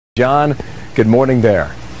John, good morning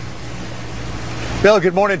there. Bill,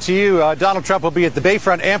 good morning to you. Donald Trump will be at the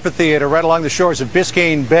Bayfront Amphitheater right along the shores of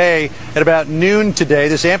Biscayne Bay at about noon today.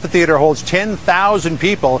 This amphitheater holds 10,000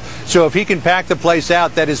 people, so if he can pack the place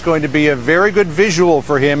out, that is going to be a very good visual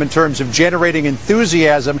for him in terms of generating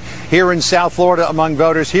enthusiasm here in South Florida among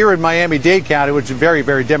voters. Here in Miami-Dade County, which is a very,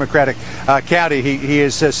 very Democratic county, he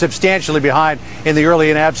is substantially behind in the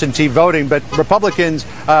early and absentee voting, but Republicans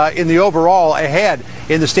in the overall ahead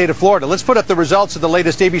in the state of Florida. Let's put up the results of the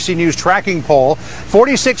latest ABC News tracking poll.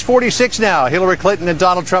 46-46 now. Hillary Clinton and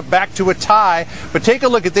Donald Trump back to a tie. But take a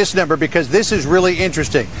look at this number because this is really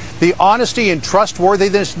interesting. The honesty and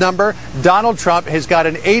trustworthiness number, Donald Trump has got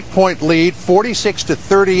an 8-point lead,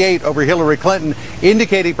 46-38 over Hillary Clinton,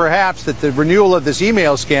 indicating perhaps that the renewal of this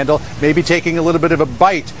email scandal may be taking a little bit of a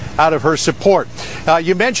bite out of her support.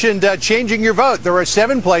 You mentioned changing your vote. There are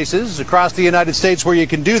 7 places across the United States where you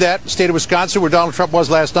can do that. State of Wisconsin, where Donald Trump was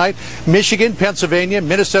last night, Michigan, Pennsylvania,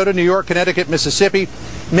 Minnesota, New York, Connecticut, Mississippi.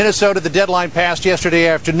 Minnesota, the deadline passed yesterday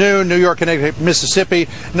afternoon. New York, Connecticut, Mississippi,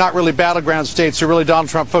 not really battleground states. So really Donald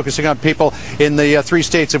Trump focusing on people in the 3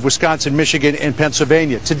 states of Wisconsin, Michigan, and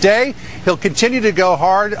Pennsylvania. Today, he'll continue to go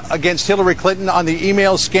hard against Hillary Clinton on the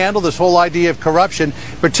email scandal, this whole idea of corruption,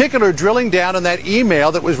 particularly drilling down on that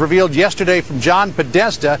email that was revealed yesterday from John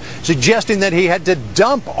Podesta, suggesting that he had to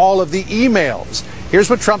dump all of the emails. Here's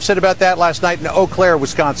what Trump said about that last night in Eau Claire,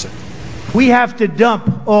 Wisconsin. We have to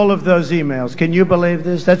dump all of those emails. Can you believe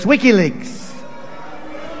this? That's WikiLeaks.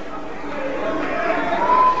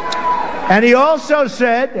 And he also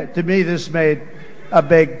said, to me this made a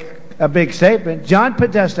big statement, John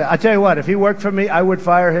Podesta, I tell you what, if he worked for me, I would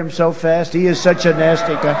fire him so fast. He is such a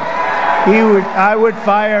nasty guy. I would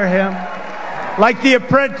fire him like The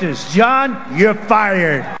Apprentice. John, you're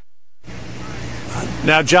fired.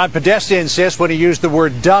 Now, John Podesta insists when he used the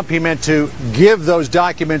word dump, he meant to give those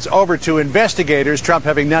documents over to investigators. Trump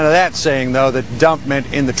having none of that, saying, though, that dump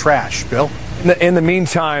meant in the trash. Bill? In the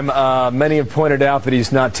meantime, many have pointed out that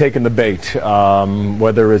he's not taken the bait,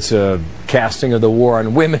 whether it's a casting of the war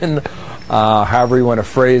on women, however you want to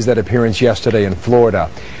phrase that appearance yesterday in Florida.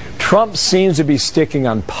 Trump seems to be sticking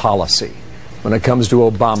on policy when it comes to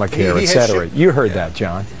Obamacare, etc. You heard that,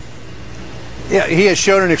 John. Yeah, he has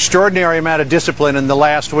shown an extraordinary amount of discipline in the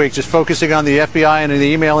last week, just focusing on the FBI and the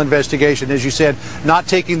email investigation, as you said, not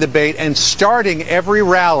taking the bait and starting every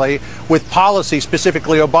rally with policy,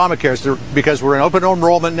 specifically Obamacare, because we're in open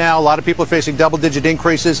enrollment now. A lot of people are facing double-digit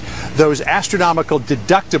increases. Those astronomical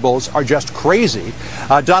deductibles are just crazy.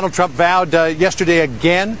 Donald Trump vowed yesterday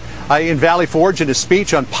again in Valley Forge in a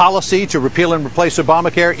speech on policy to repeal and replace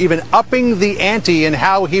Obamacare, even upping the ante in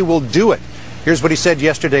how he will do it. Here's what he said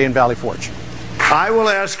yesterday in Valley Forge. I will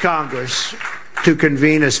ask Congress to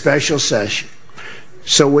convene a special session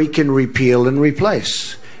so we can repeal and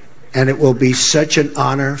replace. And it will be such an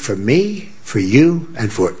honor for me, for you,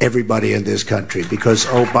 and for everybody in this country, because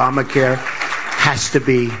Obamacare has to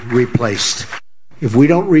be replaced. If we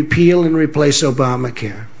don't repeal and replace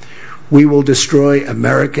Obamacare, we will destroy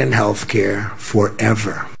American health care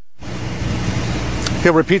forever.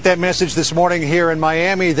 He'll repeat that message this morning here in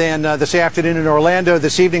Miami, then this afternoon in Orlando,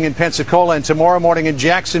 this evening in Pensacola, and tomorrow morning in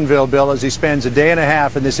Jacksonville, Bill, as he spends a day and a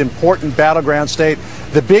half in this important battleground state.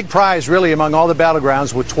 The big prize, really, among all the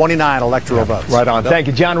battlegrounds with 29 electoral votes. Right on. Thank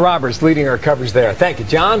you, John Roberts, leading our coverage there. Thank you,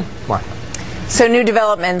 John. Mark. So new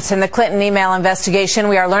developments in the Clinton email investigation.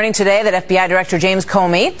 We are learning today that FBI Director James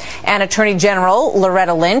Comey and Attorney General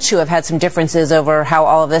Loretta Lynch, who have had some differences over how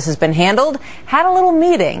all of this has been handled, had a little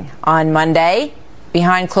meeting on Monday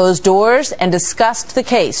behind closed doors and discussed the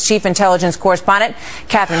case. Chief Intelligence Correspondent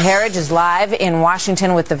Catherine Herridge is live in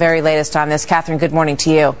Washington with the very latest on this. Catherine, good morning to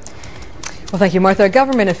you. Well, thank you, Martha. A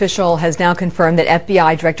government official has now confirmed that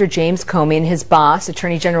FBI Director James Comey and his boss,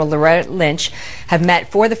 Attorney General Loretta Lynch, have met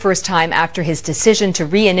for the first time after his decision to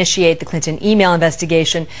reinitiate the Clinton email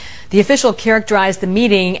investigation. The official characterized the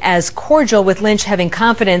meeting as cordial, with Lynch having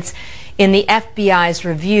confidence in the FBI's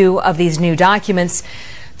review of these new documents.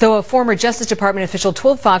 Though a former Justice Department official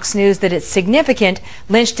told Fox News that it's significant,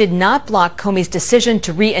 Lynch did not block Comey's decision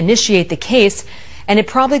to reinitiate the case, and it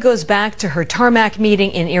probably goes back to her tarmac meeting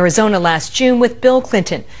in Arizona last June with Bill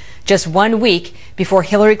Clinton, just 1 week before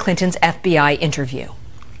Hillary Clinton's FBI interview.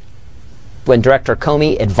 When Director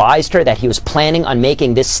Comey advised her that he was planning on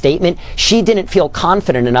making this statement, she didn't feel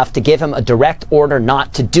confident enough to give him a direct order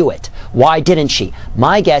not to do it. Why didn't she?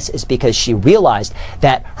 My guess is because she realized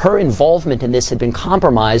that her involvement in this had been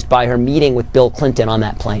compromised by her meeting with Bill Clinton on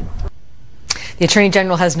that plane. The Attorney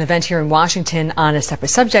General has an event here in Washington on a separate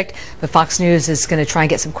subject, but Fox News is going to try and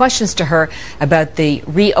get some questions to her about the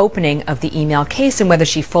reopening of the email case and whether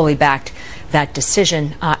she fully backed that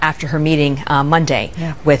decision after her meeting Monday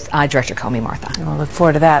with Director Comey, Martha. We'll look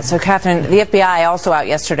forward to that. So, Catherine, the FBI also out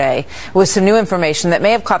yesterday with some new information that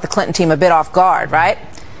may have caught the Clinton team a bit off guard, right?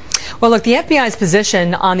 Well, look, the FBI's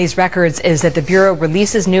position on these records is that the Bureau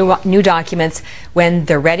releases new documents when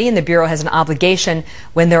they're ready, and the Bureau has an obligation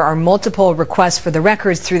when there are multiple requests for the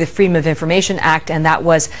records through the Freedom of Information Act, and that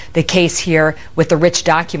was the case here with the rich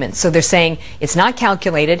documents. So they're saying it's not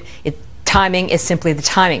calculated. Timing is simply the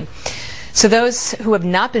timing. So those who have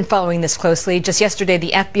not been following this closely, just yesterday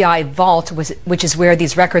the FBI Vault, which is where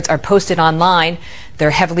these records are posted online,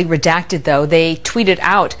 they're heavily redacted though, they tweeted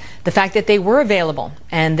out the fact that they were available,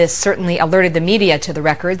 and this certainly alerted the media to the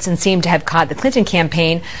records and seemed to have caught the Clinton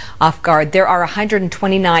campaign off guard. There are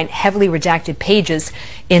 129 heavily redacted pages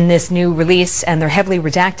in this new release, and they're heavily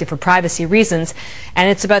redacted for privacy reasons, and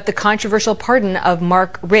it's about the controversial pardon of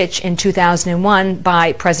Marc Rich in 2001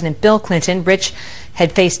 by President Bill Clinton. Rich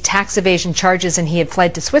had faced tax evasion charges and he had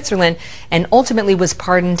fled to Switzerland and ultimately was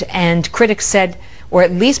pardoned, and critics said, or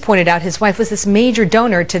at least pointed out, his wife was this major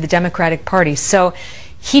donor to the Democratic Party. So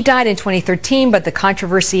he died in 2013, but the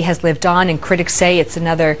controversy has lived on, and critics say it's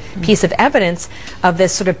another piece of evidence of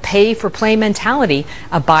this sort of pay-for-play mentality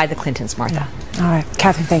by the Clintons, Martha. All right.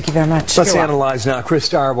 Catherine, thank you very much. Let's analyze now. Chris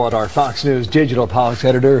Starwood, our Fox News digital politics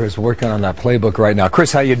editor, who's working on that playbook right now.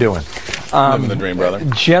 Chris, how you doing? Living the dream, brother.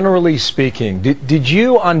 Generally speaking, did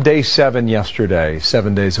you on day 7 yesterday,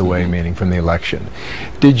 7 days away, meaning from the election,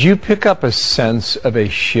 did you pick up a sense of a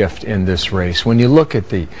shift in this race when you look at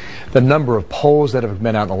the number of polls that have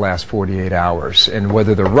been out in the last 48 hours, and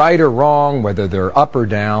whether they're right or wrong, whether they're up or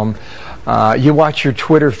down? You watch your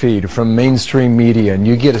Twitter feed from mainstream media, and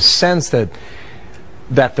you get a sense that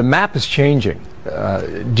the map is changing.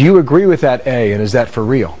 Do you agree with that, A, and is that for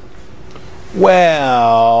real?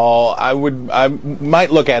 Well, I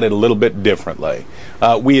might look at it a little bit differently.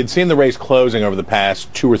 We had seen the race closing over the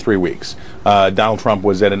past 2 or 3 weeks. Donald Trump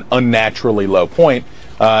was at an unnaturally low point,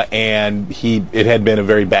 and it had been a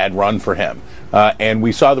very bad run for him. And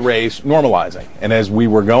we saw the race normalizing. And as we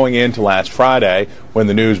were going into last Friday, when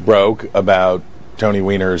the news broke about Tony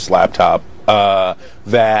Weiner's laptop,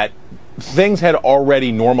 that things had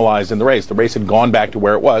already normalized in the race. The race had gone back to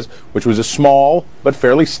where it was, which was a small but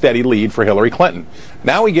fairly steady lead for Hillary Clinton.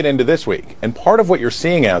 Now we get into this week, and part of what you're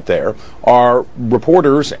seeing out there are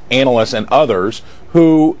reporters, analysts, and others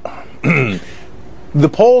who the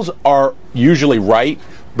polls are usually right,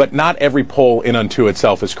 but not every poll in unto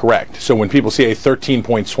itself is correct. So when people see a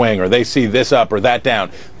 13-point swing, or they see this up or that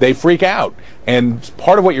down, they freak out. And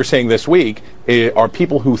part of what you're seeing this week are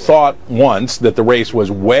people who thought once that the race was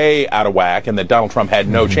way out of whack and that Donald Trump had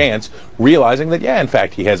no chance, realizing that, yeah, in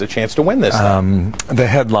fact, he has a chance to win this thing. The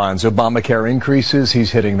headlines: Obamacare increases,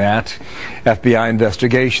 he's hitting that. FBI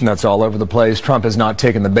investigation, that's all over the place. Trump has not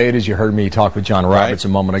taken the bait, as you heard me talk with John Roberts a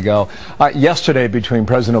moment ago. Yesterday, between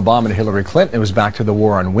President Obama and Hillary Clinton, it was back to the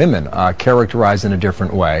war on women, characterized in a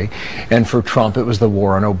different way. And for Trump, it was the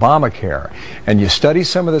war on Obamacare. And you study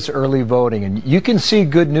some of this early voting, and you can see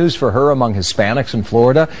good news for her among Hispanics in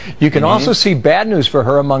Florida. You can also see bad news for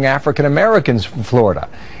her among African Americans from Florida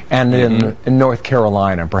and in North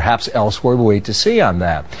Carolina, and perhaps elsewhere. We'll wait to see on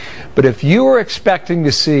that. But if you were expecting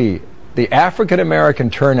to see the African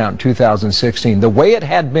American turnout in 2016 the way it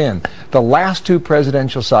had been the last 2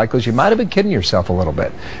 presidential cycles, you might have been kidding yourself a little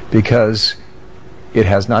bit, because it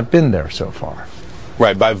has not been there so far.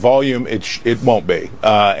 Right, by volume, it won't be.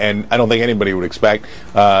 And I don't think anybody would expect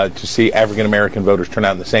to see African-American voters turn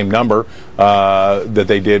out in the same number that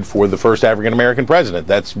they did for the first African-American president.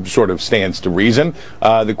 That sort of stands to reason.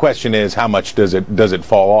 The question is, how much does it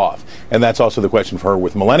fall off? And that's also the question for her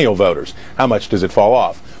with millennial voters. How much does it fall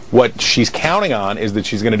off? What she's counting on is that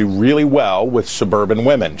she's going to do really well with suburban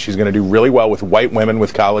women. She's going to do really well with white women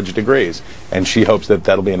with college degrees. And she hopes that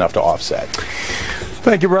that'll be enough to offset.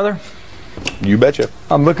 Thank you, brother. You betcha.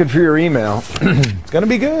 I'm looking for your email. It's going to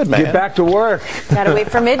be good, man. Get back to work. Got to wait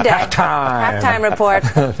for midday. Halftime report.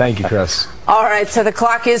 Thank you, Chris. All right, so the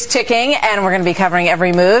clock is ticking, and we're going to be covering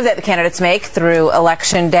every move that the candidates make through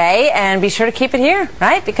Election Day. And be sure to keep it here,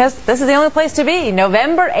 right? Because this is the only place to be.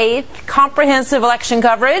 November 8th, comprehensive election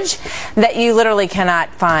coverage that you literally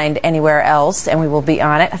cannot find anywhere else. And we will be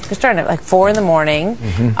on it. We're starting at like 4 in the morning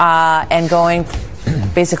and going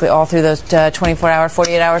basically all through those 24-hour,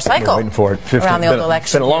 48-hour cycle. Waiting for it. Around the old election.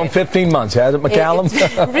 It's been a long 15 months, hasn't it,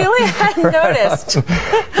 McCallum? Really? I hadn't noticed.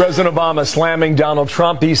 President Obama slamming Donald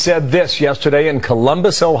Trump. He said this yesterday in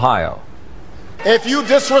Columbus, Ohio. If you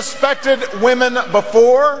disrespected women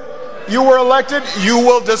before, you were elected, you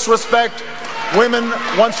will disrespect women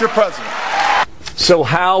once you're president. So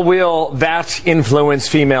how will that influence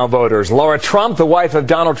female voters? Laura Trump, the wife of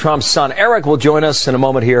Donald Trump's son Eric, will join us in a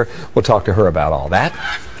moment here. We'll talk to her about all that.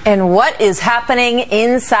 And what is happening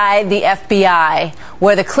inside the FBI,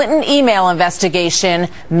 where the Clinton email investigation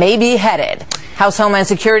may be headed? House Homeland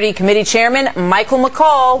Security Committee Chairman Michael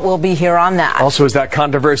McCaul will be here on that. Also, as that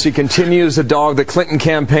controversy continues to dog the Clinton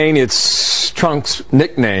campaign, it's Trump's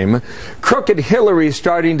nickname, Crooked Hillary,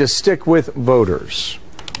 starting to stick with voters.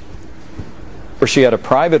 She had a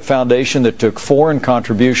private foundation that took foreign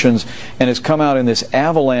contributions and has come out in this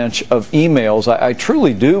avalanche of emails. I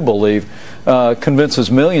truly do believe convinces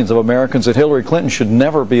millions of Americans that Hillary Clinton should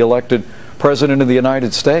never be elected president of the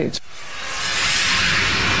United States.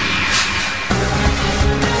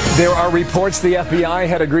 There are reports the FBI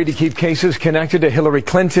had agreed to keep cases connected to Hillary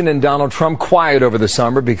Clinton and Donald Trump quiet over the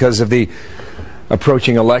summer because of the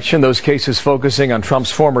approaching election. Those cases focusing on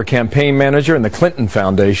Trump's former campaign manager and the Clinton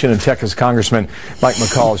Foundation. And Texas Congressman Mike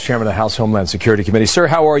McCaul is chairman of the House Homeland Security Committee. Sir,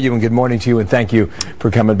 how are you? And good morning to you. And thank you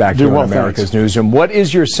for coming back to America's Newsroom. What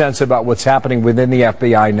is your sense about what's happening within the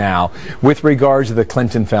FBI now with regards to the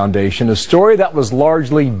Clinton Foundation, a story that was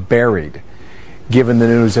largely buried given the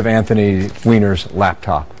news of Anthony Weiner's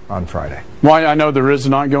laptop on Friday? Well, I know there is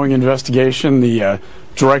an ongoing investigation. The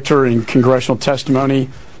director in congressional testimony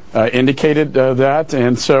indicated that.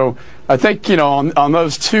 And so I think, on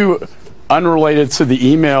those two unrelated to the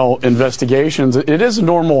email investigations, it is a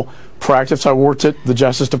normal practice. I worked at the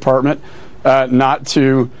Justice Department not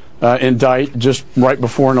to indict just right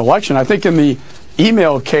before an election. I think in the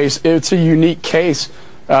email case, it's a unique case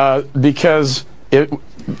because it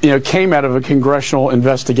came out of a congressional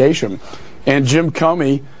investigation. And Jim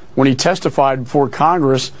Comey, when he testified before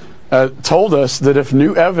Congress, told us that if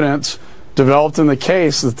new evidence developed in the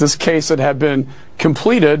case, that this case that had been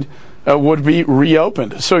completed would be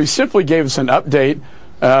reopened. So he simply gave us an update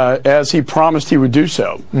as he promised he would do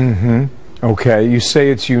so. Mm-hmm. Okay, you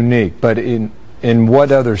say it's unique, but in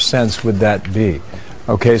what other sense would that be?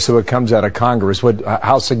 Okay, so it comes out of Congress.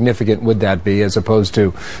 How significant would that be as opposed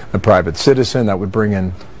to a private citizen that would bring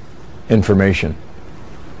in information?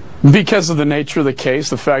 Because of the nature of the case,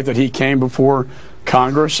 the fact that he came before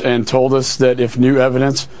Congress and told us that if new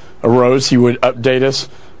evidence arose, he would update us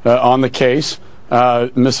on the case.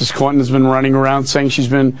 Mrs. Clinton has been running around saying she's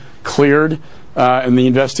been cleared and the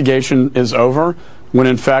investigation is over, when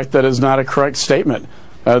in fact that is not a correct statement.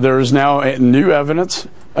 There is now new evidence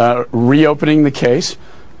reopening the case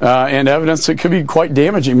and evidence that could be quite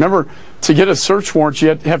damaging. Remember, to get a search warrant, you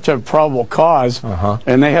have to have probable cause,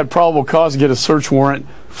 and they had probable cause to get a search warrant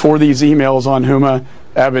for these emails on Huma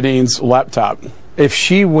Abedin's laptop. If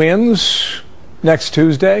she wins next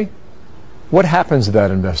Tuesday, what happens to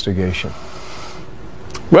that investigation?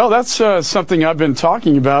 Well, that's something I've been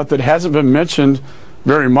talking about that hasn't been mentioned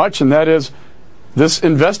very much, and that is this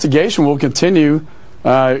investigation will continue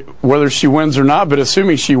whether she wins or not. But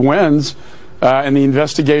assuming she wins and the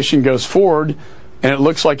investigation goes forward and it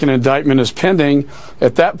looks like an indictment is pending,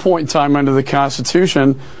 at that point in time under the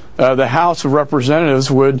Constitution, the House of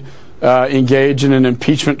Representatives would engage in an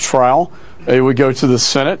impeachment trial. It would go to the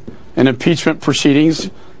Senate, and impeachment proceedings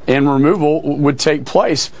and removal would take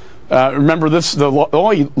place. Remember, the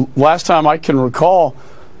only last time I can recall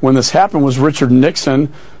when this happened was Richard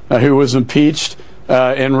Nixon, who was impeached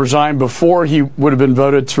and resigned before he would have been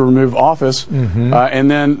voted to remove office. And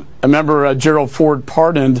then I remember Gerald Ford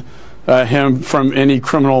pardoned him from any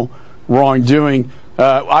criminal wrongdoing.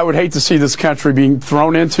 I would hate to see this country being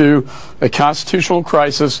thrown into a constitutional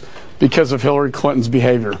crisis because of Hillary Clinton's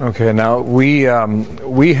behavior. Okay, now we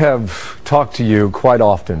have talked to you quite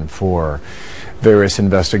often for various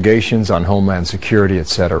investigations on Homeland Security,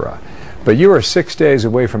 etc. But you are 6 days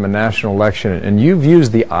away from a national election, and you've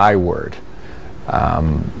used the I word.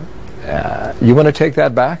 You want to take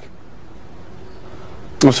that back?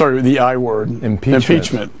 I'm sorry, the I word.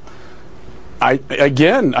 Impeachment. I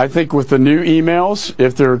think with the new emails,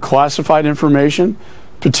 if they're classified information,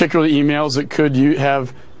 particularly emails that could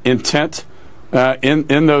have intent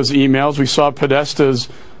in those emails. We saw Podesta's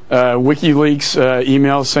WikiLeaks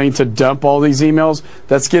emails saying to dump all these emails.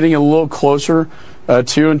 That's getting a little closer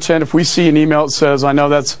to intent. If we see an email that says, I know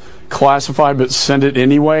that's classified, but send it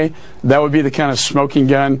anyway, that would be the kind of smoking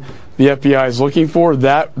gun the FBI is looking for.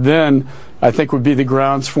 That then, I think, would be the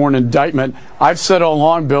grounds for an indictment. I've said all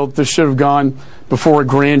along, Bill, this should have gone before a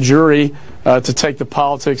grand jury to take the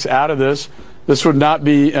politics out of this. This would not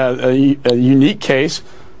be a unique case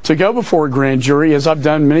to go before a grand jury, as I've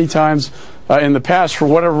done many times in the past. For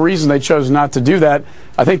whatever reason, they chose not to do that.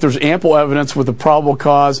 I think there's ample evidence with the probable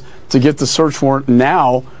cause to get the search warrant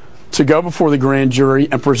now to go before the grand jury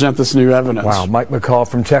and present this new evidence. Wow. Mike McCall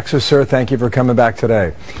from Texas, sir, thank you for coming back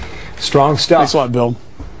today. Strong stuff. Thanks a lot, Bill.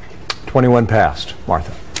 21 past.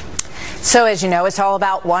 Martha. So, as you know, it's all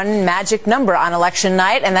about one magic number on election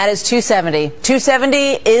night, and that is 270. 270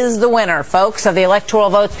 is the winner, folks, of the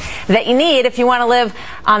electoral votes that you need if you want to live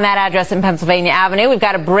on that address in Pennsylvania Avenue. We've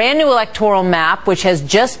got a brand new electoral map, which has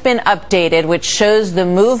just been updated, which shows the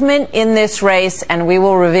movement in this race, and we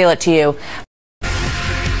will reveal it to you.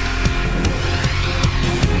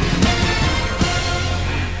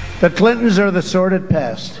 The Clintons are the sordid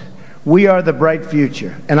past. We are the bright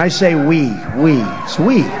future. And I say we. It's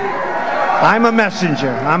we. I'm a messenger.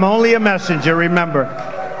 I'm only a messenger, remember.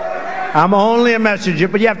 I'm only a messenger,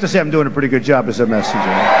 but you have to say I'm doing a pretty good job as a messenger.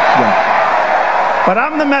 Yeah. But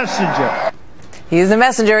I'm the messenger. He's the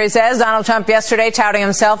messenger, he says. Donald Trump yesterday touting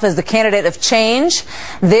himself as the candidate of change.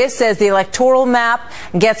 This, as the electoral map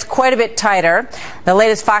gets quite a bit tighter. The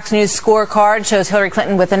latest Fox News scorecard shows Hillary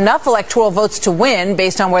Clinton with enough electoral votes to win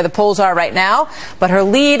based on where the polls are right now, but her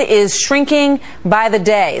lead is shrinking by the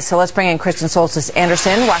day. So let's bring in Kristen Soltis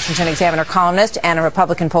Anderson, Washington Examiner columnist and a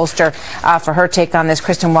Republican pollster, for her take on this.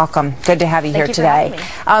 Kristen, welcome. Good to have you here today.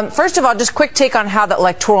 First of all, just quick take on how the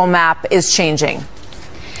electoral map is changing.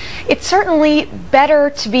 It's certainly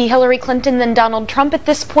better to be Hillary Clinton than Donald Trump at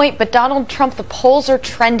this point, but Donald Trump, the polls are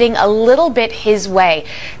trending a little bit his way.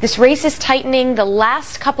 This race is tightening. The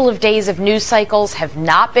last couple of days of news cycles have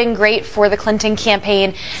not been great for the Clinton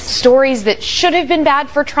campaign. Stories that should have been bad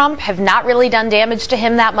for Trump have not really done damage to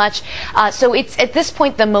him that much. So it's at this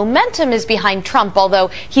point the momentum is behind Trump, although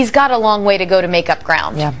he's got a long way to go to make up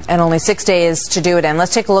ground. Yeah, and only 6 days to do it in.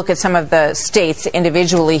 Let's take a look at some of the states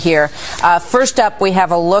individually here. First up, we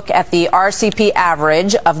have a look at the RCP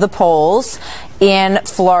average of the polls in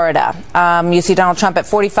Florida. You see Donald Trump at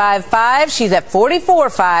 45.5. She's at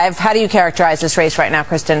 44.5. How do you characterize this race right now,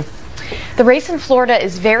 Kristen? The race in Florida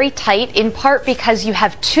is very tight, in part because you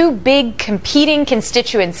have two big competing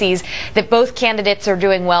constituencies that both candidates are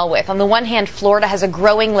doing well with. On the one hand, Florida has a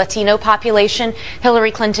growing Latino population.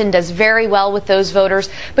 Hillary Clinton does very well with those voters.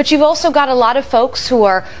 But you've also got a lot of folks who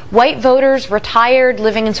are white voters, retired,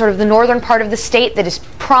 living in sort of the northern part of the state that is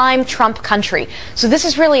prime Trump country. So this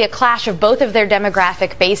is really a clash of both of their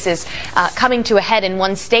demographic bases coming to a head in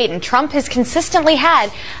one state. And Trump has consistently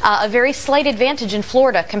had a very slight advantage in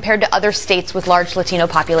Florida compared to other states with large Latino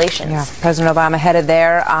populations. Yeah, President Obama headed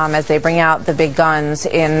there as they bring out the big guns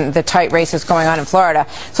in the tight races going on in Florida.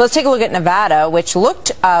 So let's take a look at Nevada, which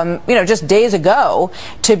looked, just days ago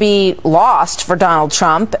to be lost for Donald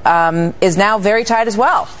Trump, is now very tight as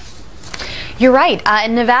well. You're right.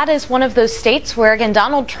 And Nevada is one of those states where, again,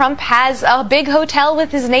 Donald Trump has a big hotel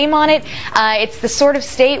with his name on it. It's the sort of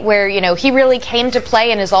state where, he really came to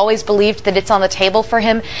play and has always believed that it's on the table for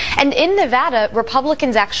him. And in Nevada,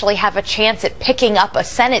 Republicans actually have a chance at picking up a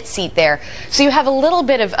Senate seat there. So you have a little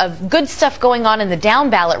bit of good stuff going on in the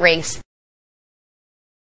down ballot race.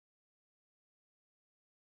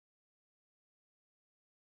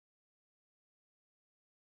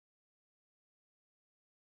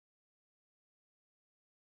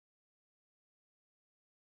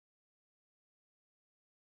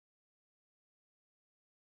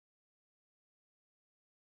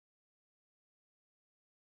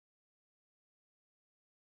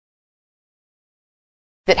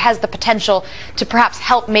 That has the potential to perhaps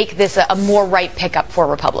help make this a more right pickup for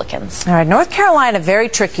Republicans. All right, North Carolina, very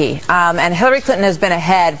tricky. And Hillary Clinton has been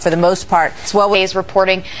ahead for the most part. Well, is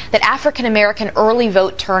reporting that African-American early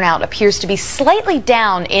vote turnout appears to be slightly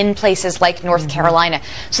down in places like North Carolina.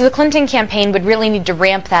 So the Clinton campaign would really need to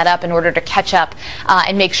ramp that up in order to catch up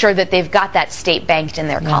and make sure that they've got that state banked in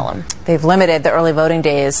their column. They've limited the early voting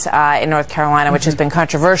days in North Carolina, which has been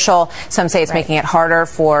controversial. Some say it's making it harder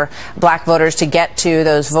for black voters to get to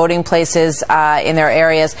those voting places in their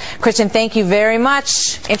areas. Kristen, thank you very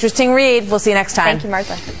much. Interesting read. We'll see you next time. Thank you,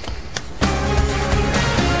 Martha.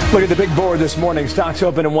 Look at the big board this morning. Stocks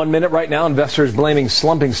open in 1 minute right now. Investors blaming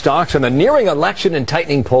slumping stocks on the nearing election and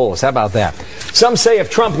tightening polls. How about that? Some say if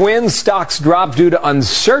Trump wins, stocks drop due to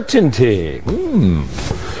uncertainty.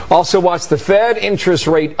 Also watch the Fed interest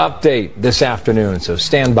rate update this afternoon, so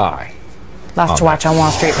stand by. Lots to watch on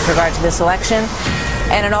Wall Street with regard to this election.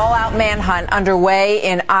 And an all-out manhunt underway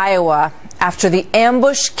in Iowa after the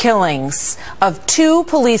ambush killings of 2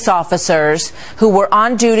 police officers who were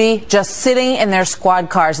on duty just sitting in their squad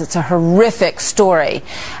cars. It's a horrific story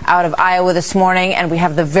out of Iowa this morning, and we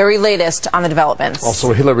have the very latest on the developments.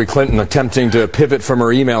 Also, Hillary Clinton attempting to pivot from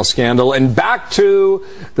her email scandal and back to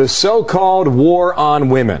the so-called war on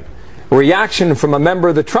women. A reaction from a member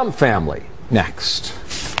of the Trump family next.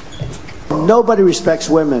 Nobody respects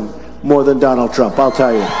women more than Donald Trump. I'll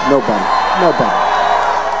tell you,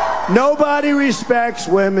 nobody respects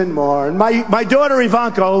women more. And my daughter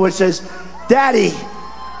Ivanka always says, Daddy,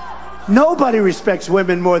 nobody respects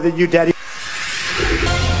women more than you, Daddy.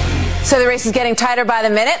 So the race is getting tighter by the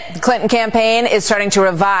minute. The Clinton campaign is starting to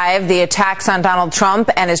revive the attacks on Donald Trump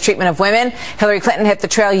and his treatment of women. Hillary Clinton hit the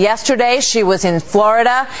trail yesterday. She was in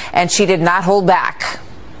Florida, and she did not hold back.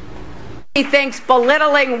 He thinks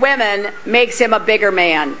belittling women makes him a bigger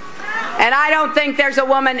man. And I don't think there's a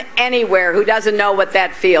woman anywhere who doesn't know what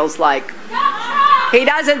that feels like. He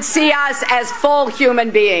doesn't see us as full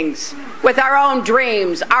human beings with our own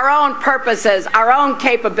dreams, our own purposes, our own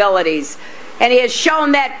capabilities. And he has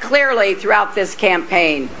shown that clearly throughout this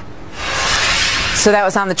campaign. So that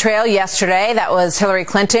was on the trail yesterday. That was Hillary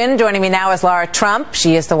Clinton. Joining me now is Laura Trump.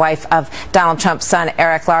 She is the wife of Donald Trump's son,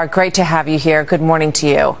 Eric. Laura, great to have you here. Good morning to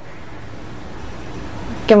you.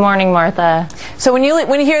 Good morning, Martha. So when you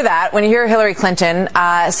hear that, when you hear Hillary Clinton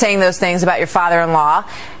saying those things about your father-in-law,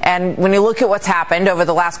 and when you look at what's happened over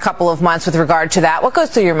the last couple of months with regard to that, what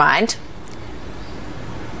goes through your mind?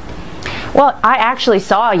 Well, I actually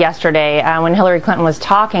saw yesterday when Hillary Clinton was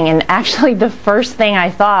talking, and actually the first thing I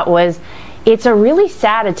thought was, it's a really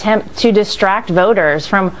sad attempt to distract voters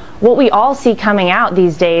from what we all see coming out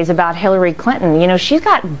these days about Hillary Clinton. You know, she's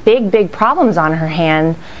got big problems on her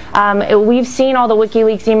hand. We've seen all the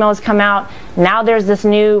WikiLeaks emails come out. Now there's this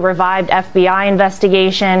new revived FBI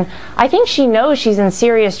investigation. I think she knows she's in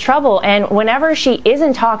serious trouble, and whenever she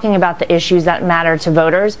isn't talking about the issues that matter to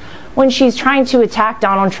voters, when she's trying to attack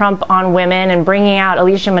Donald Trump on women and bringing out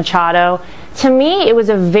Alicia Machado, to me it was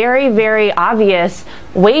a very obvious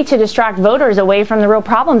way to distract voters away from the real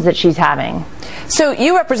problems that she's having. So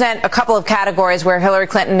you represent a couple of categories where Hillary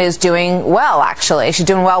Clinton is doing well, actually. She's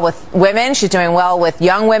doing well with women. She's doing well with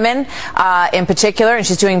young women in particular, and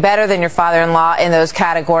she's doing better than your father-in-law in those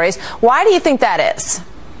categories. Why do you think that is?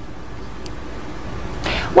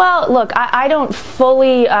 Well, look, I don't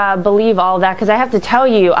fully believe all of that, because I have to tell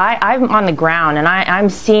you, I'm on the ground, and I'm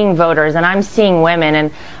seeing voters, and I'm seeing women,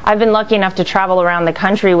 and I've been lucky enough to travel around the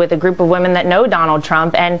country with a group of women that know Donald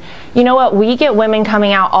Trump, and you know what? We get women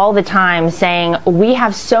coming out all the time saying, we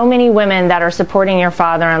have so many women that are supporting your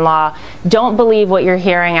father-in-law. Don't believe what you're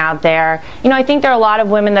hearing out there. You know, I think there are a lot of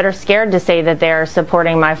women that are scared to say that they're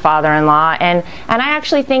supporting my father-in-law, and I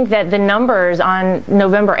actually think that the numbers on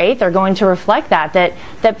November 8th are going to reflect that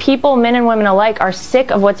people, men and women alike, are sick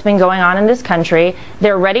of what's been going on in this country.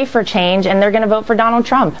 They're ready for change, and they're going to vote for Donald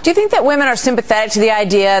Trump. Do you think that women are sympathetic to the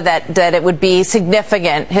idea that it would be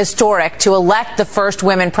significant, historic, to elect the first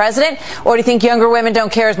women president, or do you think younger women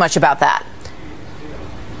don't care as much about that?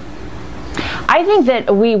 I think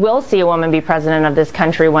that we will see a woman be president of this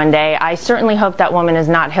country one day. I certainly hope that woman is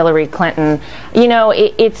not Hillary Clinton. You know,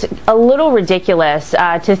 it's a little ridiculous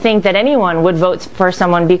to think that anyone would vote for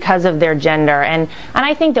someone because of their gender. And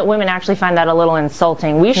I think that women actually find that a little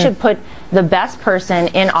insulting. We should put the best person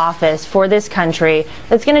in office for this country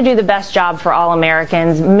that's going to do the best job for all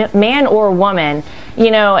Americans, man or woman. You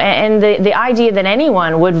know, and the idea that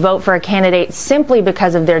anyone would vote for a candidate simply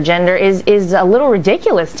because of their gender is a little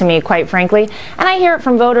ridiculous to me, quite frankly. And I hear it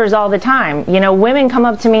from voters all the time. You know, women come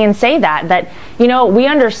up to me and say that, you know, we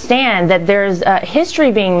understand that there's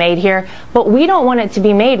history being made here, but we don't want it to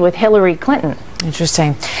be made with Hillary Clinton.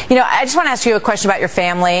 Interesting. You know, I just want to ask you a question about your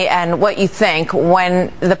family and what you think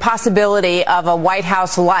when the possibility of a White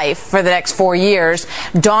House life for the next 4 years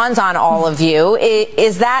dawns on all of you.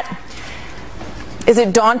 Is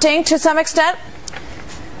it daunting to some extent?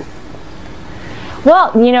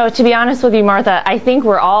 Well, you know, to be honest with you, Martha, I think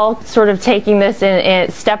we're all sort of taking this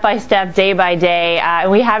in step by step, day by day.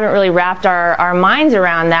 We haven't really wrapped our minds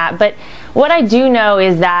around that. But what I do know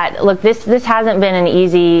is that, look, this hasn't been an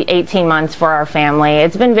easy 18 months for our family.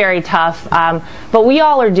 It's been very tough. But we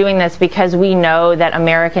all are doing this because we know that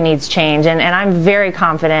America needs change. And I'm very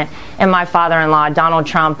confident in my father-in-law, Donald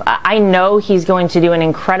Trump. I know he's going to do an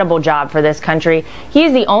incredible job for this country. He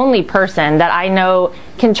is the only person that I know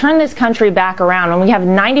can turn this country back around. When we have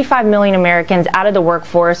 95 million Americans out of the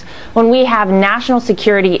workforce, when we have national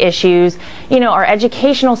security issues, you know, our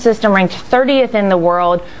educational system ranked 30th in the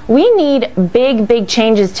world, we need big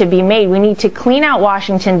changes to be made. We need to clean out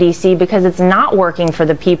Washington, D.C. because it's not working for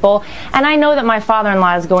the people. And I know that my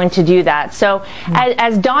father-in-law is going to do that. So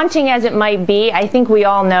as daunting as it might be, I think we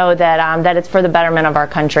all know that it's for the betterment of our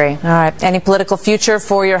country. All right. Any political future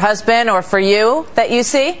for your husband or for you that you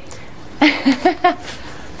see?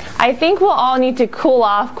 I think we'll all need to cool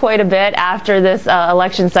off quite a bit after this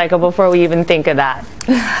election cycle before we even think of that.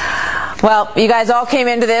 Well, you guys all came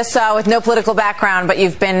into this with no political background, but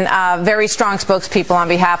you've been very strong spokespeople on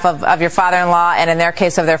behalf of your father-in-law, and in their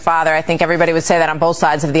case of their father. I think everybody would say that on both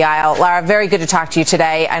sides of the aisle. Lara, very good to talk to you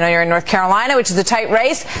today. I know you're in North Carolina, which is a tight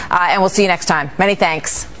race, and we'll see you next time. Many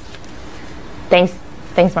thanks. Thanks.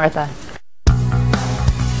 Thanks, Martha.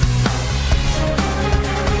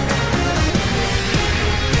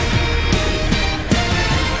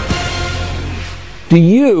 Do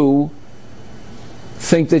you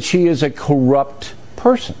think that she is a corrupt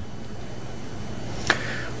person?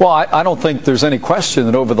 Well, I don't think there's any question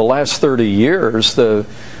that over the last 30 years, the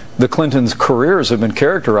Clintons' careers have been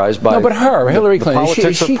characterized by Hillary Clinton,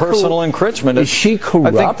 politics of personal enrichment. Is she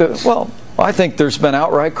corrupt? I think there's been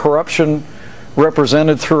outright corruption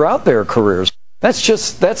represented throughout their careers. That's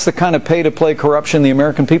the kind of pay-to-play corruption the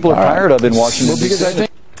American people are tired of in Washington, D.C.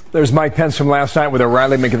 There's Mike Pence from last night with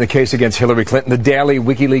O'Reilly making the case against Hillary Clinton. The daily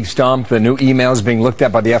WikiLeaks dump, the new emails being looked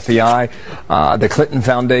at by the FBI, the Clinton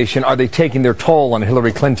Foundation. Are they taking their toll on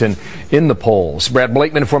Hillary Clinton in the polls? Brad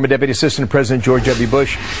Blakeman, former Deputy Assistant President George W.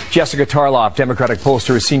 Bush. Jessica Tarloff, Democratic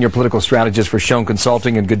pollster, is senior political strategist for Schoen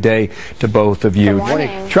Consulting. And good day to both of you. Good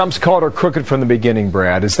morning. Trump's called her crooked from the beginning,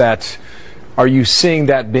 Brad. Are you seeing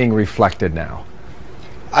that being reflected now?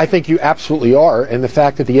 I think you absolutely are, and the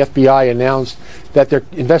fact that the FBI announced that their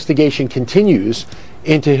investigation continues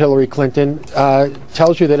into Hillary Clinton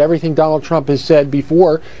tells you that everything Donald Trump has said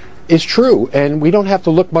before is true, and we don't have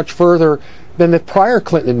to look much further than the prior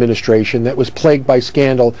Clinton administration that was plagued by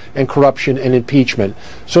scandal and corruption and impeachment.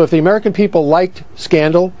 So if the American people liked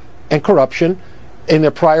scandal and corruption in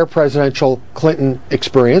their prior presidential Clinton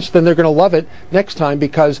experience, then they're going to love it next time,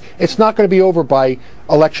 because it's not going to be over by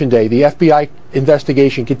Election Day. The FBI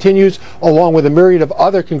investigation continues, along with a myriad of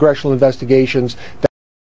other congressional investigations that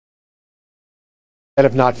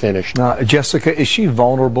have not finished. Jessica, is she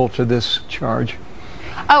vulnerable to this charge?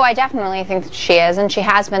 Oh, I definitely think she is, and she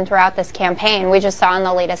has been throughout this campaign. We just saw in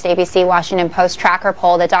the latest ABC Washington Post tracker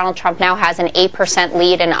poll that Donald Trump now has an 8%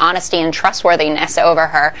 lead in honesty and trustworthiness over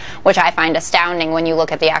her, which I find astounding when you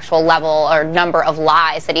look at the actual level or number of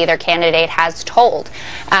lies that either candidate has told.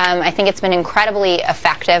 I think it's been incredibly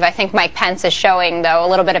effective. I think Mike Pence is showing, though, a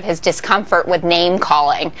little bit of his discomfort with name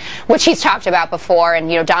calling, which he's talked about before, and,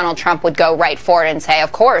 Donald Trump would go right for it and say,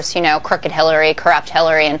 of course, crooked Hillary, corrupt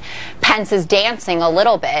Hillary, and Pence is dancing a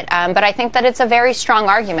little bit. But I think that it's a very strong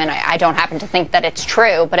argument. I don't happen to think that it's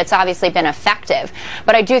true, but it's obviously been effective.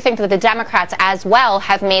 But I do think that the Democrats as well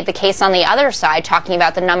have made the case on the other side, talking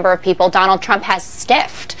about the number of people Donald Trump has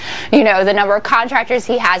stiffed, the number of contractors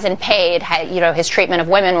he hasn't paid, his treatment of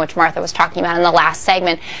women, which Martha was talking about in the last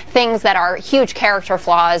segment, things that are huge character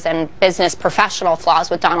flaws and business professional flaws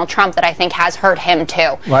with Donald Trump that I think has hurt him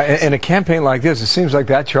too. Well, in a campaign like this, it seems like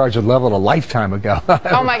that charge was leveled a lifetime ago.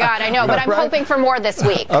 Oh my God, I know, but I'm hoping for more this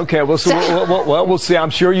week. Okay, we'll see. I'm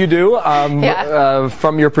sure you do,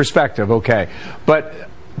 from your perspective. Okay, but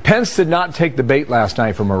Pence did not take the bait last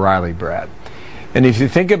night from O'Reilly, Brad. And if you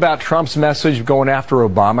think about Trump's message going after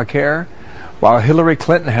Obamacare, while Hillary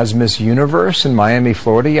Clinton has Miss Universe in Miami,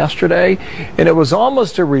 Florida yesterday, and it was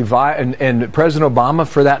almost a and President Obama,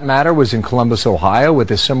 for that matter, was in Columbus, Ohio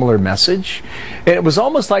with a similar message. And it was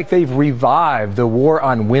almost like they've revived the war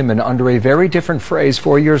on women under a very different phrase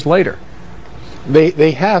 4 years later.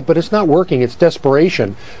 They have, but it's not working. It's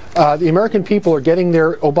desperation. The American people are getting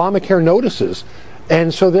their Obamacare notices,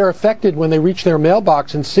 and so they're affected when they reach their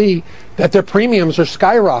mailbox and see that their premiums are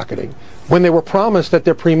skyrocketing when they were promised that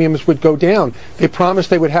their premiums would go down. They promised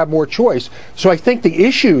they would have more choice. So I think the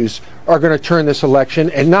issues are going to turn this election,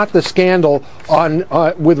 and not the scandal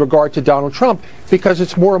with regard to Donald Trump, because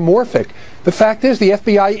it's more amorphic. The fact is, the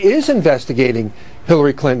FBI is investigating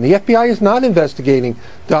Hillary Clinton. The FBI is not investigating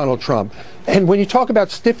Donald Trump. And when you talk about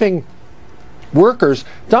stiffing workers,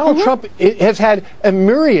 Donald Trump has had a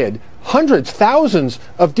myriad, hundreds, thousands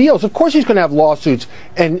of deals. Of course he's going to have lawsuits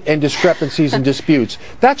and discrepancies and disputes.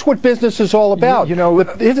 That's what business is all about.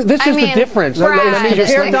 This is the difference.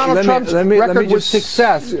 Compare Donald Trump's record with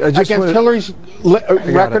success against Hillary's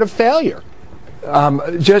record of failure.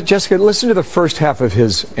 Jessica, listen to the first half of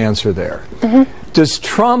his answer there. Does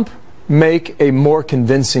Trump make a more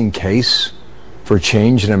convincing case for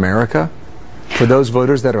change in America for those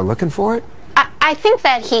voters that are looking for it? I think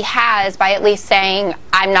that he has, by at least saying,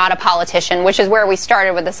 I'm not a politician, which is where we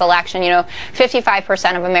started with this election.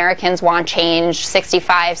 55% of Americans want change.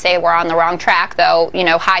 65 say we're on the wrong track, though,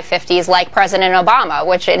 high 50s like President Obama,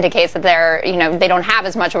 which indicates that they don't have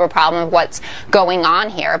as much of a problem with what's going on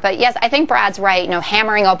here. But yes, I think Brad's right.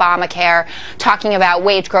 Hammering Obamacare, talking about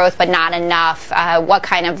wage growth, but not enough, what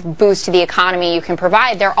kind of boost to the economy you can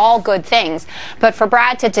provide. They're all good things. But for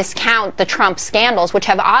Brad to discount the Trump scandals, which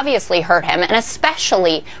have obviously hurt him, and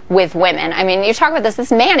especially with women. I mean, you talk about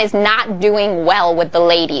this man is not doing well with the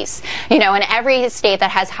ladies. And every state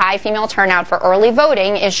that has high female turnout for early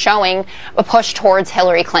voting is showing a push towards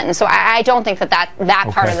Hillary Clinton. So I don't think that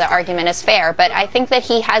part of the argument is fair. But I think that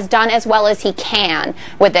he has done as well as he can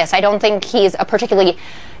with this. I don't think he's a particularly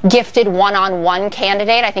gifted one-on-one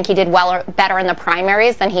candidate. I think he did better in the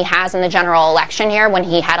primaries than he has in the general election here when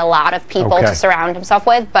he had a lot of people to surround himself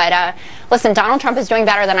with. But listen, Donald Trump is doing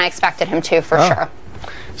better than I expected him to, for sure.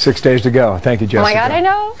 6 days to go. Thank you, Jessica. Oh my God, I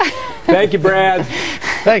know. Thank you, Brad.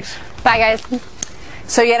 Thanks. Bye, guys.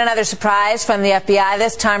 So yet another surprise from the FBI,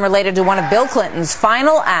 this time related to one of Bill Clinton's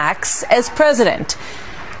final acts as president.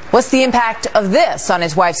 What's the impact of this on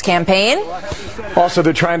his wife's campaign? Also,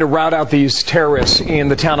 they're trying to rout out these terrorists in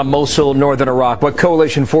the town of Mosul, northern Iraq. What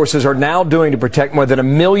coalition forces are now doing to protect more than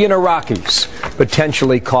 1 million Iraqis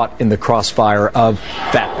potentially caught in the crossfire of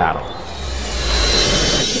that battle.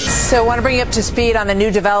 So I want to bring you up to speed on the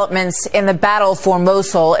new developments in the battle for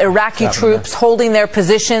Mosul. Iraqi troops holding their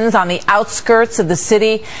positions on the outskirts of the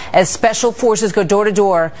city as special forces go door to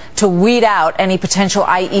door to weed out any potential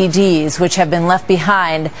IEDs which have been left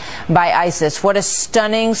behind by ISIS. What a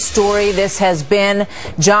stunning story this has been.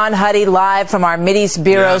 John Huddy live from our Mideast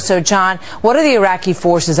Bureau. So, John, what are the Iraqi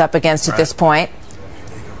forces up against at this point?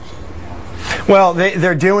 Well,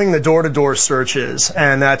 they're doing the door-to-door searches,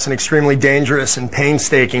 and that's an extremely dangerous and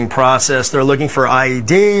painstaking process. They're looking for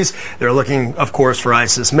IEDs. They're looking, of course, for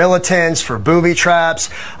ISIS militants, for booby traps,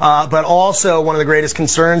 but also one of the greatest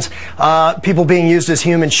concerns, people being used as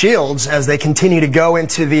human shields as they continue to go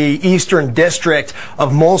into the eastern district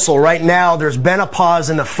of Mosul. Right now, there's been a pause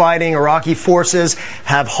in the fighting. Iraqi forces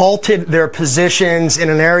have halted their positions in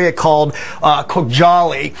an area called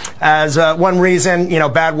Khojaly. As one reason,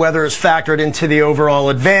 bad weather is factored into the overall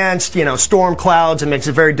advance, storm clouds. It makes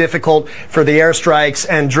it very difficult for the airstrikes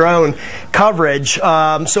and drone coverage.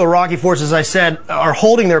 So Iraqi forces, as I said, are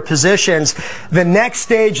holding their positions. The next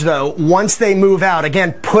stage, though, once they move out,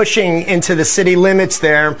 again, pushing into the city limits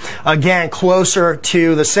there, again, closer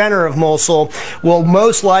to the center of Mosul, will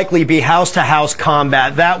most likely be house-to-house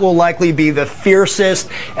combat. That will likely be the fiercest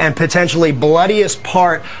and potentially bloodiest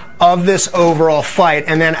part of this overall fight.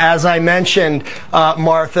 And then, as I mentioned,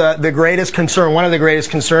 Martha, the greatest concern, one of the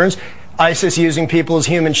greatest concerns, ISIS using people as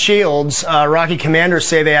human shields. Iraqi commanders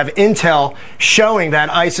say they have intel showing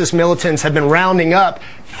that ISIS militants have been rounding up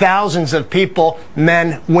thousands of people,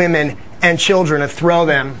 men, women, and children, to throw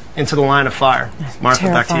them into the line of fire. Martha,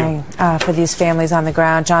 back to you. For these families on the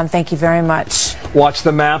ground. John, thank you very much. Watch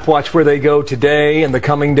the map. Watch where they go today and the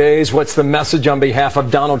coming days. What's the message on behalf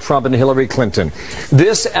of Donald Trump and Hillary Clinton?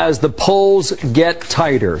 This as the polls get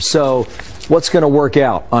tighter. So what's going to work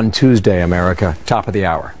out on Tuesday, America? Top of the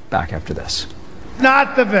hour. Back after this.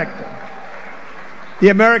 Not the victim. The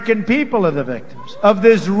American people are the victims of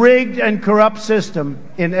this rigged and corrupt system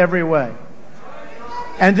in every way.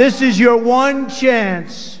 And this is your one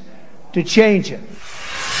chance to change it.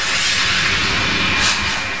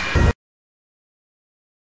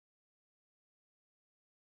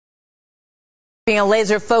 Being a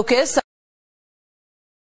laser focus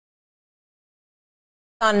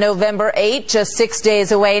on November 8, just 6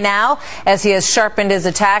 days away now, as he has sharpened his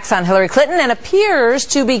attacks on Hillary Clinton and appears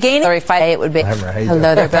to be gaining. It would be.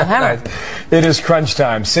 Hello there, Bill Hammer. It is crunch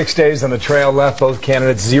time. 6 days on the trail left. Both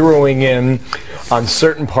candidates zeroing in on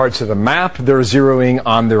certain parts of the map. They're zeroing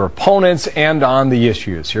on their opponents and on the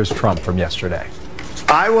issues. Here's Trump from yesterday.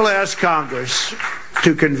 I will ask Congress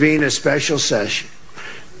to convene a special session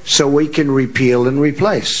so we can repeal and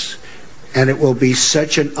replace. And it will be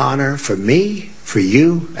such an honor for me, for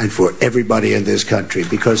you, and for everybody in this country,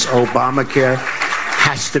 because Obamacare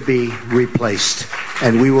has to be replaced.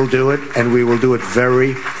 And we will do it, and we will do it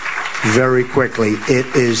very, very quickly. It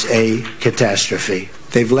is a catastrophe.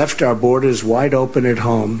 They've left our borders wide open at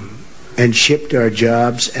home and shipped our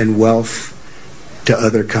jobs and wealth to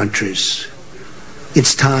other countries.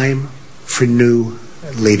 It's time for new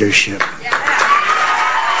leadership.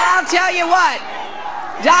 I'll tell you what,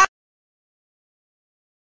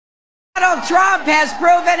 Donald Trump has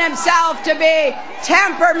proven himself to be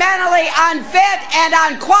temperamentally unfit and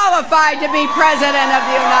unqualified to be president of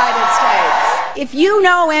the United States. If you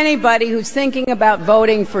know anybody who's thinking about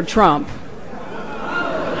voting for Trump,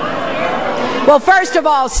 Well, first of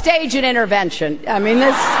all, stage an intervention. I mean,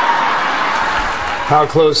 this... How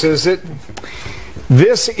close is it?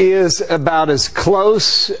 This is about as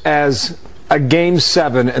close as a Game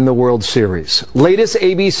 7 in the World Series. Latest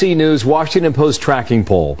ABC News Washington Post tracking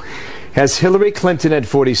poll has Hillary Clinton at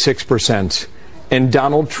 46% and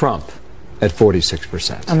Donald Trump at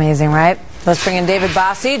 46%. Amazing, right? Let's bring in David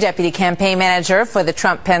Bossie, Deputy Campaign Manager for the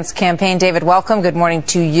Trump-Pence campaign. David, welcome. Good morning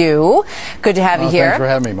to you. Good to have you here. Thanks for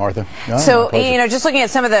having me, Martha. No, so, just looking at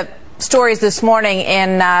some of the stories this morning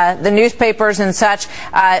in the newspapers and such,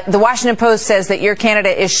 the Washington Post says that your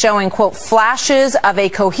candidate is showing, quote, flashes of a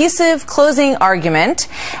cohesive closing argument,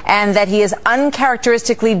 and that he is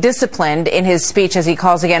uncharacteristically disciplined in his speech as he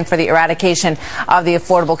calls again for the eradication of the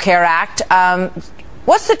Affordable Care Act.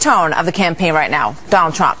 What's the tone of the campaign right now,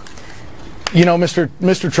 Donald Trump? You know,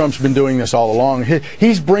 Mr. Trump's been doing this all along.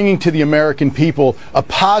 He's bringing to the American people a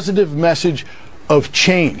positive message of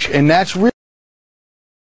change, and that's really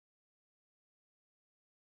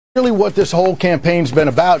what this whole campaign's been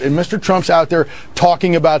about. And Mr. Trump's out there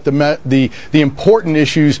talking about the important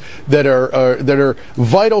issues that are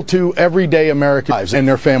vital to everyday American lives and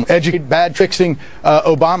their family. Educate, bad, fixing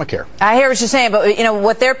Obamacare. I hear what you're saying, but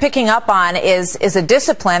what they're picking up on is a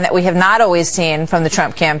discipline that we have not always seen from the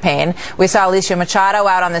Trump campaign. We saw Alicia Machado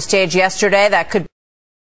out on the stage yesterday. That could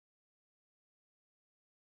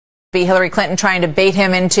be Hillary Clinton trying to bait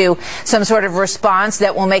him into some sort of response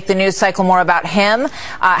that will make the news cycle more about him.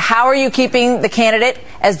 How are you keeping the candidate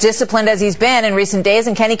as disciplined as he's been in recent days,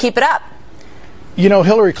 and can he keep it up? You know,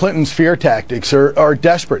 Hillary Clinton's fear tactics are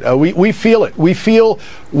desperate. We feel it. We feel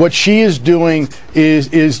what she is doing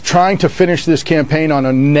is trying to finish this campaign on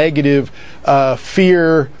a negative,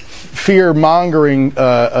 fear-mongering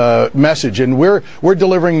message, and we're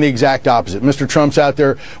delivering the exact opposite. Mr. Trump's out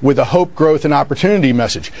there with a hope, growth, and opportunity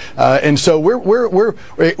message, and so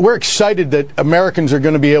we're excited that Americans are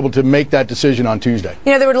going to be able to make that decision on Tuesday.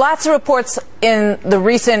 There were lots of reports in the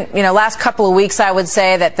recent, last couple of weeks, I would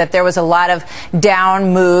say, that there was a lot of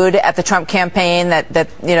down mood at the Trump campaign. That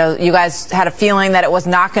you guys had a feeling that it was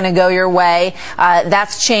not going to go your way.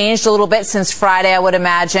 That's changed a little bit since Friday, I would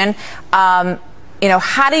imagine.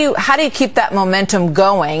 How do you keep that momentum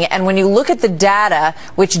going? And when you look at the data,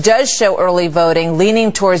 which does show early voting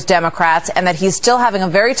leaning towards Democrats, and that he's still having a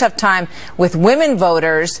very tough time with women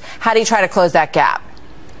voters, how do you try to close that gap?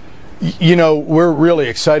 We're really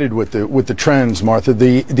excited with the trends, Martha.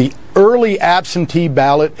 The early absentee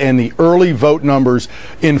ballot and the early vote numbers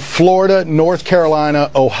in Florida, North Carolina,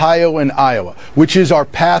 Ohio, and Iowa, which is our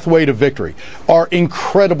pathway to victory, are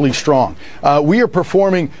incredibly strong. We are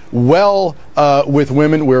performing well with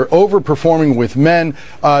women. We're overperforming with men.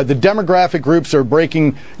 The demographic groups are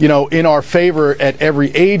breaking, in our favor at every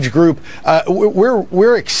age group.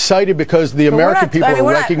 We're excited because the American people are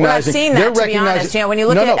recognizing. We're not seeing that, to be honest. When you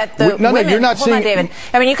look at the women, you're not hold on, David.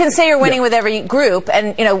 I mean, you can say you're winning with every group,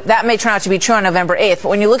 and that may turn out to be true on November 8th. But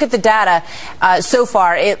when you look at the data so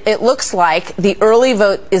far, it looks like the early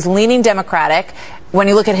vote is leaning Democratic. When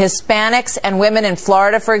you look at Hispanics and women in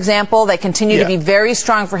Florida, for example, they continue to be very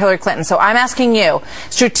strong for Hillary Clinton. So I'm asking you,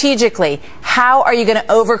 strategically, how are you going to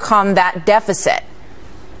overcome that deficit?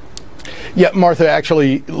 Yeah, Martha,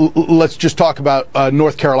 actually, let's just talk about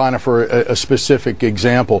North Carolina for a specific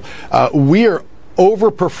example. We are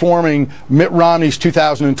overperforming Mitt Romney's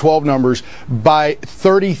 2012 numbers by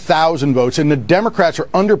 30,000 votes, and the Democrats are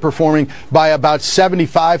underperforming by about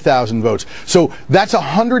 75,000 votes. So that's a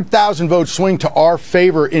 100,000 vote swing to our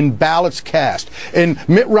favor in ballots cast. And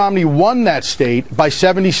Mitt Romney won that state by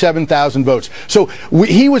 77,000 votes. So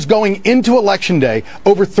he was going into Election Day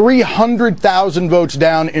over 300,000 votes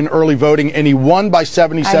down in early voting, and he won by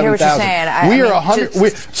 77,000. I hear what you're saying. We are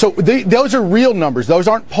 100. Those are real numbers. Those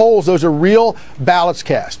aren't polls. Those are real ballots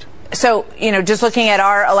cast. So, just looking at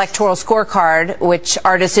our electoral scorecard, which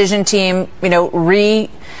our decision team,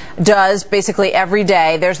 redoes basically every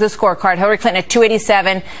day. There's the scorecard. Hillary Clinton at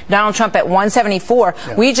 287, Donald Trump at 174.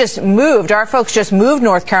 Yeah. Our folks just moved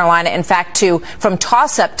North Carolina, in fact, from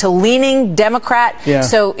toss-up to leaning Democrat. Yeah.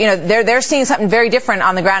 So, they're seeing something very different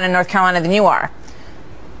on the ground in North Carolina than you are.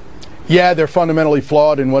 Yeah, they're fundamentally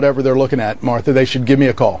flawed in whatever they're looking at, Martha. They should give me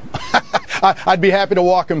a call. I'd be happy to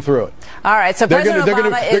walk them through it. All right, so they're going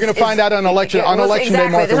to find out on election day,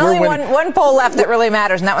 Martha. There's only one poll left that really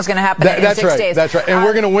matters, and that was going to happen in 6 days. That's right, and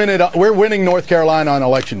we're going to win it. We're winning North Carolina on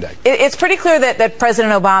election day. It's pretty clear that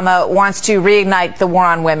President Obama wants to reignite the war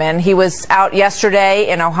on women. He was out yesterday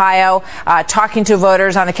in Ohio talking to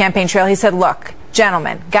voters on the campaign trail. He said, look,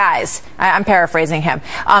 gentlemen, guys, I'm paraphrasing him.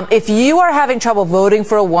 If you are having trouble voting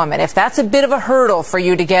for a woman, if that's a bit of a hurdle for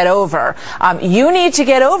you to get over, you need to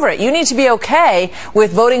get over it. You need to be okay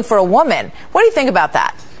with voting for a woman. What do you think about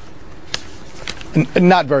that?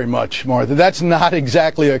 Not very much, Martha. That's not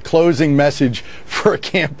exactly a closing message for a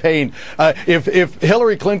campaign. If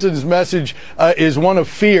Hillary Clinton's message is one of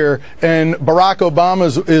fear and Barack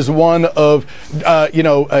Obama's is one of,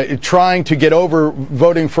 trying to get over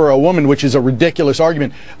voting for a woman, which is a ridiculous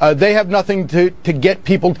argument, they have nothing to get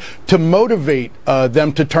people to motivate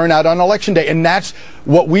them to turn out on Election Day. And that's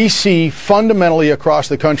what we see fundamentally across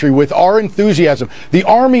the country with our enthusiasm. The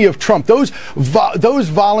army of Trump, those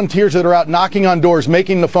volunteers that are out knocking on doors,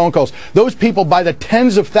 making the phone calls, those people by the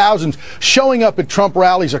tens of thousands showing up at Trump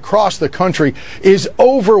rallies across the country is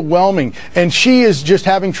overwhelming. And she is just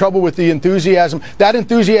having trouble with the enthusiasm. That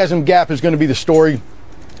enthusiasm gap is going to be the story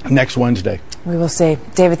next Wednesday. We will see.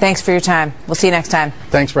 David, thanks for your time. We'll see you next time.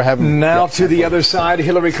 Thanks for having me. Now to the other side,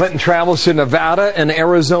 Hillary Clinton travels to Nevada and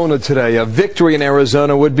Arizona today. A victory in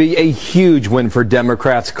Arizona would be a huge win for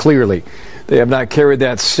Democrats, clearly. They have not carried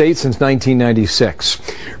that state since 1996.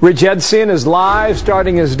 Rich Edson is live,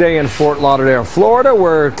 starting his day in Fort Lauderdale, Florida,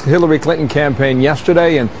 where Hillary Clinton campaigned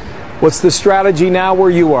yesterday. And what's the strategy now where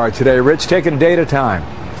you are today, Rich? Take it a day at a time.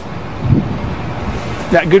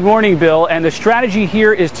 Good morning, Bill. And the strategy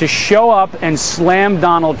here is to show up and slam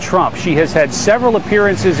Donald Trump. She has had several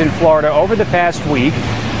appearances in Florida over the past week.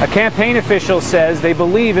 A campaign official says they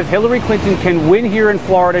believe if Hillary Clinton can win here in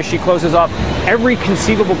Florida, she closes off every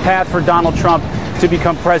conceivable path for Donald Trump to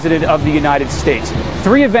become president of the United States.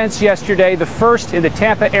 3 events yesterday, the first in the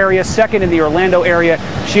Tampa area, second in the Orlando area.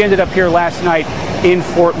 She ended up here last night in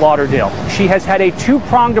Fort Lauderdale. She has had a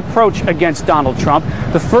 2-pronged approach against Donald Trump.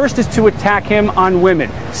 The first is to attack him on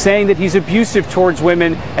women, saying that he's abusive towards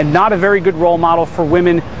women and not a very good role model for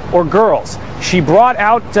women or girls. She brought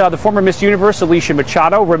out the former Miss Universe, Alicia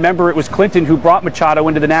Machado. Remember, it was Clinton who brought Machado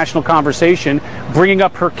into the national conversation, bringing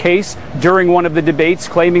up her case during one of the debates,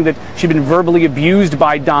 claiming that she'd been verbally abused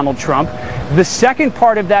by Donald Trump. The second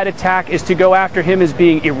part of that attack is to go after him as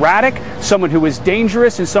being erratic, someone who is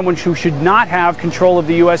dangerous, and someone who should not have control of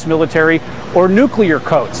the U.S. military or nuclear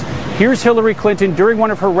codes. Here's Hillary Clinton during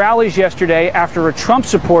one of her rallies yesterday after a Trump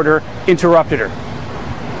supporter interrupted her.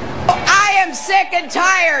 I am sick and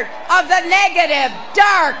tired of the negative,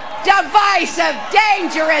 dark, divisive,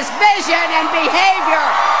 dangerous vision and behavior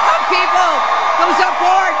of people who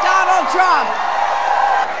support Donald Trump.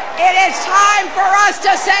 It is time for us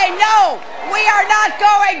to say no. We are not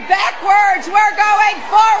going backwards. We're going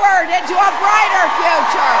forward into a brighter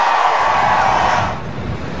future.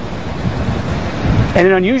 And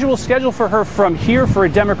an unusual schedule for her from here for a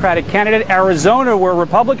Democratic candidate, Arizona, where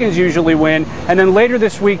Republicans usually win, and then later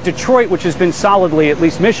this week, Detroit, which has been solidly, at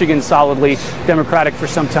least Michigan, solidly Democratic for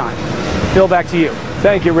some time. Bill, back to you.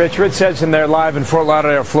 Thank you, Rich. Rich Edson there live in Fort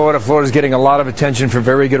Lauderdale, Florida. Florida's getting a lot of attention for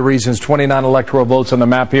very good reasons. 29 electoral votes on the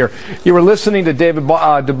map here. You were listening to David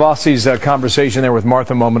DeBossi's conversation there with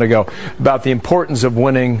Martha a moment ago about the importance of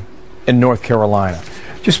winning in North Carolina.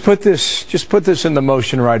 Just put this into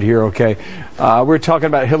motion right here, okay? We're talking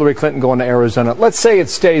about Hillary Clinton going to Arizona. Let's say it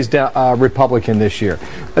stays Republican this year.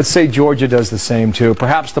 Let's say Georgia does the same too.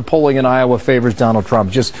 Perhaps the polling in Iowa favors Donald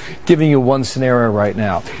Trump. Just giving you one scenario right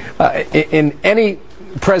now. In any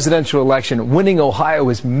presidential election, winning Ohio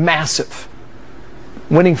is massive.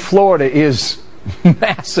 Winning Florida is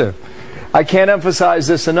massive. I can't emphasize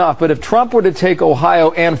this enough, but if Trump were to take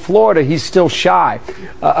Ohio and Florida, he's still shy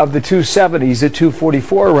of the 270. He's at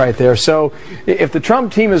 244 right there. So if the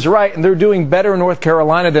Trump team is right and they're doing better in North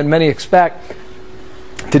Carolina than many expect,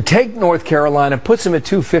 to take North Carolina puts him at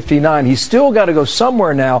 259. He's still got to go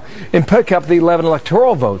somewhere now and pick up the 11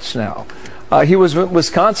 electoral votes now. He was in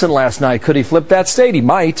Wisconsin last night. Could he flip that state? He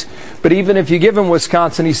might. But even if you give him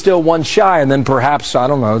Wisconsin, he's still one shy. And then perhaps, I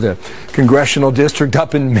don't know, the congressional district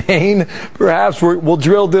up in Maine, perhaps we'll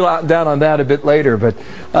drill down on that a bit later. But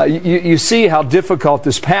you see how difficult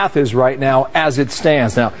this path is right now as it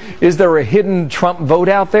stands. Now, is there a hidden Trump vote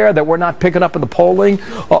out there that we're not picking up in the polling?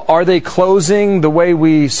 Are they closing the way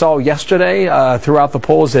we saw yesterday throughout the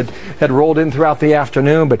polls that had rolled in throughout the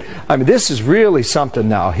afternoon? But, I mean, this is really something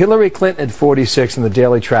now. Hillary Clinton at 46 in the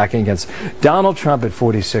daily tracking against Donald Trump at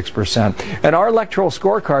 46%. And our electoral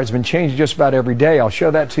scorecard has been changing just about every day. I'll show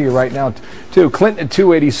that to you right now, too. Clinton at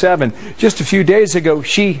 287. Just a few days ago,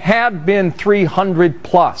 she had been 300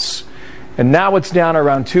 plus. And now it's down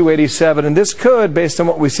around 287. And this could, based on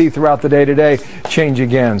what we see throughout the day today, change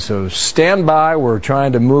again. So stand by. We're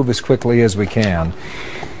trying to move as quickly as we can.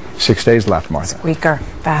 6 days left, Martha. Squeaker.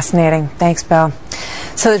 Fascinating. Thanks, Bill.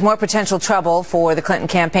 So there's more potential trouble for the Clinton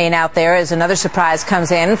campaign out there as another surprise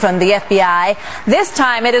comes in from the FBI. This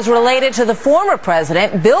time it is related to the former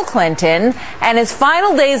president, Bill Clinton, and his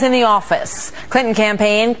final days in the office. Clinton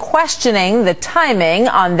campaign questioning the timing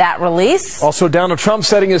on that release. Also, Donald Trump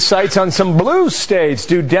setting his sights on some blue states.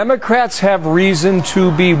 Do Democrats have reason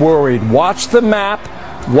to be worried? Watch the map.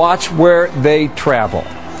 Watch where they travel.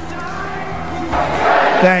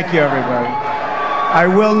 Thank you, everybody. I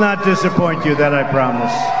will not disappoint you, that I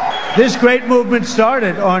promise. This great movement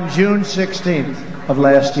started on June 16th of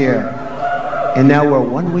last year. And now we're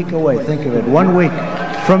 1 week away. Think of it, 1 week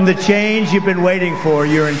from the change you've been waiting for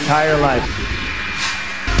your entire life.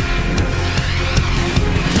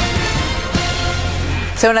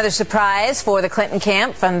 So another surprise for the Clinton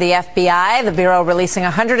camp from the FBI. The Bureau releasing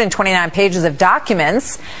 129 pages of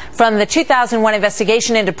documents from the 2001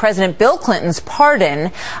 investigation into President Bill Clinton's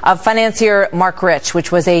pardon of financier Marc Rich,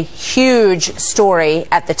 which was a huge story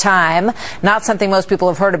at the time. Not something most people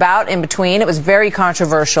have heard about in between. It was very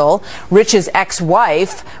controversial. Rich's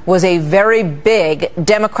ex-wife was a very big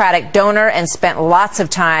Democratic donor and spent lots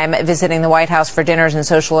of time visiting the White House for dinners and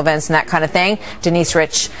social events and that kind of thing. Denise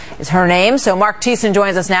Rich is her name. So Mark Thiessen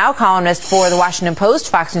joins us now, columnist for The Washington Post,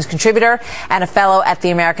 Fox News contributor, and a fellow at the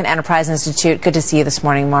American Enterprise Institute. Good to see you this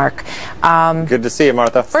morning, Mark. Good to see you,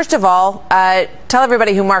 Martha. First of all, tell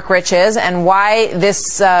everybody who Marc Rich is and why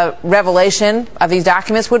this revelation of these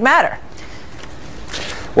documents would matter.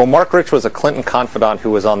 Well, Marc Rich was a Clinton confidant who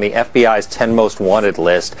was on the FBI's 10 most wanted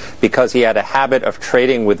list because he had a habit of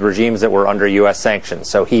trading with regimes that were under U.S. sanctions.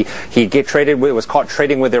 So he was caught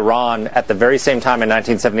trading with Iran at the very same time in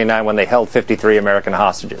 1979 when they held 53 American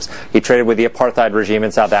hostages. He traded with the apartheid regime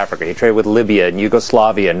in South Africa. He traded with Libya and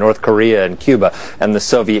Yugoslavia and North Korea and Cuba and the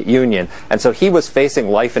Soviet Union. And so he was facing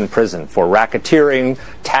life in prison for racketeering,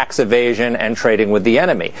 tax evasion, and trading with the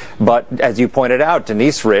enemy. But as you pointed out,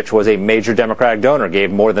 Denise Rich was a major Democratic donor, gave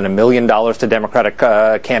more than $1 million to Democratic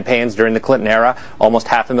campaigns during the Clinton era, almost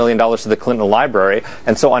 $500,000 to the Clinton Library.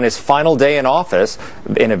 And so on his final day in office,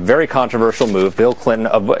 in a very controversial move, Bill Clinton,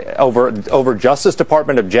 over Justice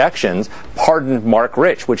Department objections, pardoned Marc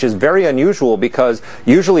Rich, which is very unusual because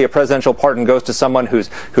usually a presidential pardon goes to someone who's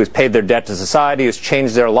paid their debt to society, who's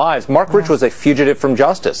changed their lives. Marc Rich was a fugitive from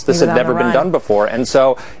justice. This had never been done before. And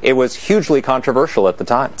so it was hugely controversial at the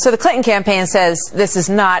time. So the Clinton campaign says this is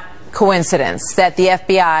not coincidence that the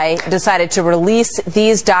FBI decided to release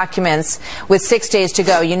these documents with 6 days to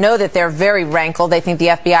go. You know that they're very rankled. They think the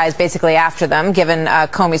FBI is basically after them, given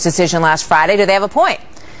Comey's decision last Friday. Do they have a point?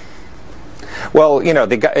 Well, you know,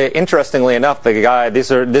 interestingly enough,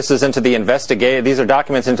 these are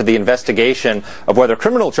documents into the investigation of whether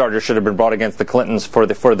criminal charges should have been brought against the Clintons for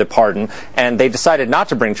the pardon, and they decided not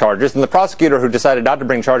to bring charges. And the prosecutor who decided not to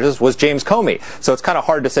bring charges was James Comey. So it's kind of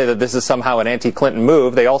hard to say that this is somehow an anti-Clinton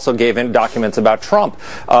move. They also gave in documents about Trump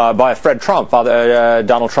by Fred Trump,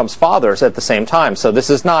 Donald Trump's father, at the same time. So this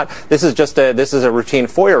is a routine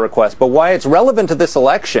FOIA request. But why it's relevant to this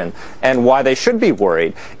election and why they should be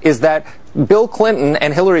worried is that Bill Clinton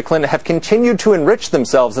and Hillary Clinton have continued to enrich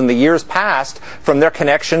themselves in the years past from their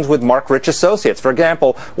connections with Marc Rich associates. For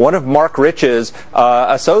example, one of Marc Rich's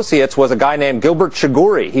associates was a guy named Gilbert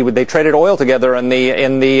Chagoury. They traded oil together in the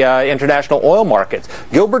international oil markets.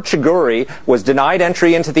 Gilbert Chagoury was denied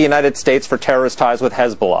entry into the United States for terrorist ties with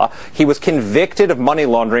Hezbollah. He was convicted of money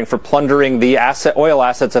laundering for plundering the oil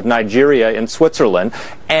assets of Nigeria in Switzerland,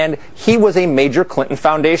 and he was a major Clinton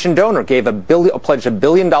Foundation donor. Pledged $1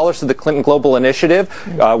 billion to the Clinton Global Initiative,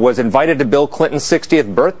 was invited to Bill Clinton's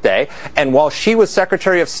 60th birthday, and while she was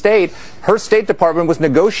Secretary of State, her State Department was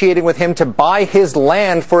negotiating with him to buy his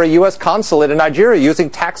land for a U.S. consulate in Nigeria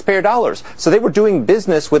using taxpayer dollars. So they were doing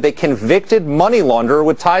business with a convicted money launderer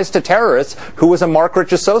with ties to terrorists who was a Marc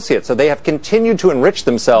Rich associate. So they have continued to enrich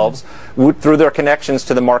themselves through their connections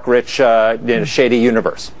to the Marc Rich shady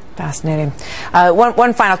universe. Fascinating.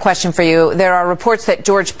 One final question for you. There are reports that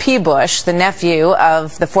George P. Bush, the nephew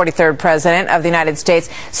of the 43rd president of the United States,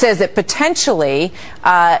 says that potentially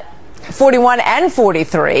 41 and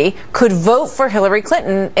 43 could vote for Hillary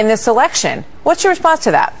Clinton in this election. What's your response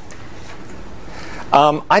to that?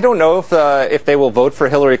 I don't know if they will vote for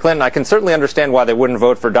Hillary Clinton. I can certainly understand why they wouldn't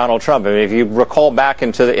vote for Donald Trump. I mean, if you recall back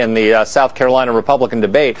in the South Carolina Republican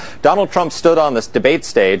debate, Donald Trump stood on this debate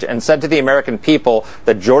stage and said to the American people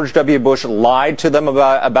that George W. Bush lied to them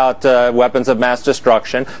about weapons of mass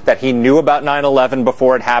destruction, that he knew about 9/11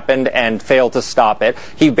 before it happened and failed to stop it.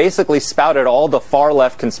 He basically spouted all the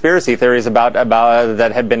far-left conspiracy theories about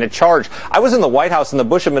that had been at charge. I was in the White House in the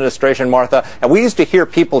Bush administration, Martha, and we used to hear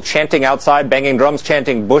people chanting outside, banging drums, signs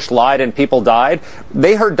chanting Bush lied and people died.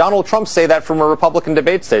 They heard Donald Trump say that from a Republican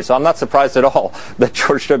debate stage. So I'm not surprised at all that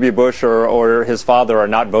George W. Bush or his father are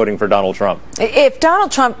not voting for Donald Trump. If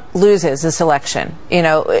Donald Trump loses this election,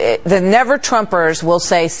 the never Trumpers will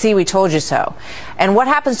say, see, we told you so. And what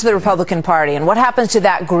happens to the Republican Party, and what happens to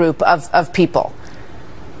that group of people?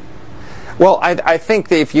 Well, I think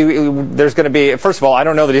that there's going to be, first of all, I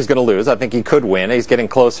don't know that he's going to lose. I think he could win. He's getting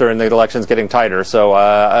closer and the election's getting tighter. So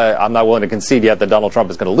I'm not willing to concede yet that Donald Trump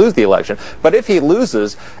is going to lose the election. But if he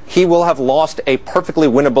loses, he will have lost a perfectly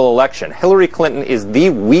winnable election. Hillary Clinton is the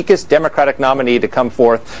weakest Democratic nominee to come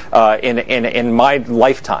forth in my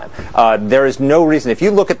lifetime. There is no reason. If you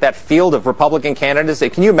look at that field of Republican candidates,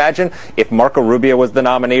 can you imagine if Marco Rubio was the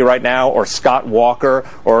nominee right now, or Scott Walker,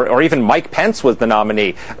 or even Mike Pence was the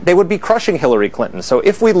nominee? They would be crushing Hillary Clinton. So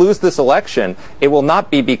if we lose this election, it will not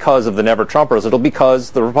be because of the Never Trumpers. It'll be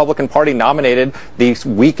because the Republican Party nominated the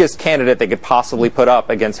weakest candidate they could possibly put up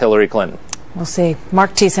against Hillary Clinton. We'll see.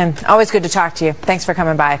 Marc Thiessen, always good to talk to you. Thanks for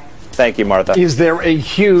coming by. Thank you, Martha. Is there a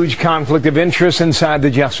huge conflict of interest inside the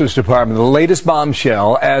Justice Department? The latest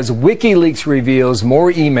bombshell as WikiLeaks reveals more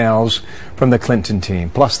emails from the Clinton team.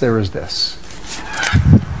 Plus, there is this.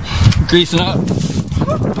 Greasing up.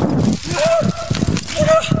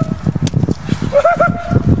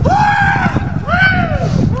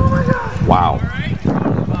 Wow.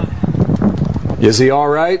 Is he all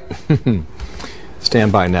right?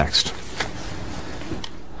 Stand by next.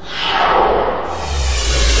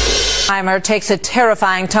 Timer takes a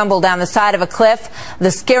terrifying tumble down the side of a cliff.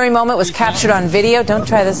 The scary moment was captured on video. Don't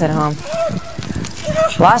try this at home.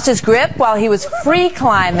 Lost his grip while he was free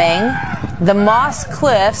climbing the Moss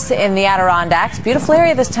Cliffs in the Adirondacks. Beautiful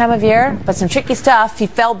area this time of year, but some tricky stuff. He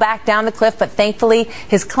fell back down the cliff, but thankfully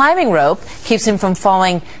his climbing rope keeps him from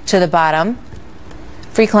falling to the bottom.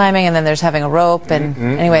 Free climbing, and then there's having a rope, and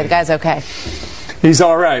anyway, the guy's okay. He's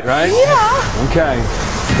all right, right? Yeah. Okay.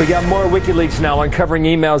 We got more WikiLeaks now uncovering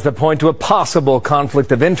emails that point to a possible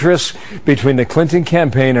conflict of interest between the Clinton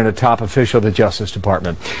campaign and a top official of the Justice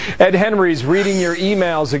Department. Ed Henry's reading your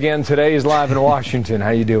emails again today. He's live in Washington. How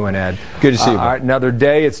you doing, Ed? Good to see you. All right, another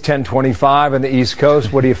day. It's 10:25 on the East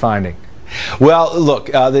Coast. What are you finding? Well, look,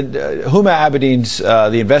 Huma Abedin's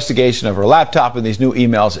the investigation of her laptop and these new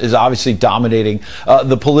emails is obviously dominating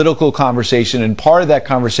the political conversation, and part of that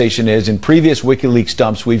conversation is in previous WikiLeaks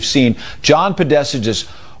dumps we've seen John Podesta just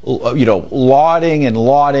lauding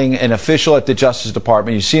an official at the Justice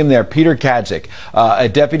Department. You see him there, Peter Kadzik, a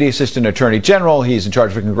Deputy Assistant Attorney General. He's in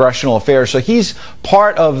charge of congressional affairs. So he's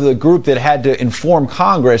part of the group that had to inform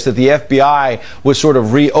Congress that the FBI was sort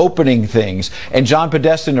of reopening things. And John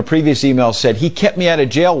Podesta in a previous email said, he kept me out of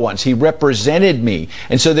jail once. He represented me.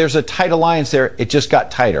 And so there's a tight alliance there. It just got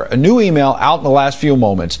tighter. A new email out in the last few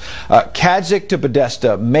moments. Kadzik to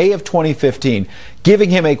Podesta, May of 2015,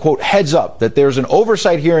 giving him a, quote, heads up that there's an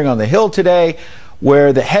oversight hearing on the Hill today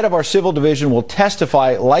where the head of our civil division will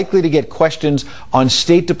testify, likely to get questions on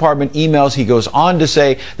State Department emails. He goes on to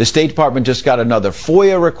say the State Department just got another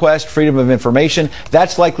FOIA request, Freedom of Information.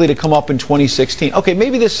 That's likely to come up in 2016. Okay,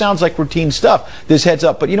 maybe this sounds like routine stuff, this heads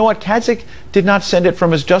up. But you know what? Kadzik did not send it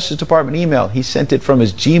from his Justice Department email. He sent it from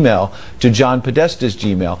his Gmail to John Podesta's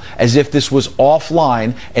Gmail, as if this was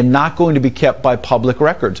offline and not going to be kept by public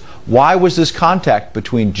records. Why was this contact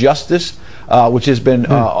between Justice, which has been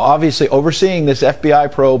obviously overseeing this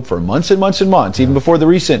FBI probe for months and months and months, even before the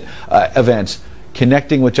recent events,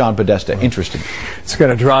 connecting with John Podesta? Interesting. It's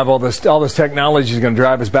going to drive all this technology is going to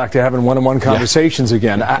drive us back to having one-on-one conversations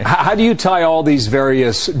again. How do you tie all these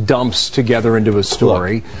various dumps together into a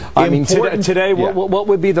story? Look, I mean, today, what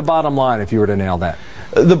would be the bottom line if you were to nail that?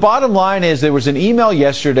 The bottom line is there was an email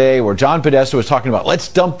yesterday where John Podesta was talking about let's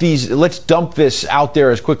dump this out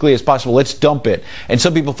there as quickly as possible. Let's dump it. And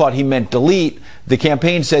some people thought he meant delete. The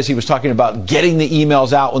campaign says he was talking about getting the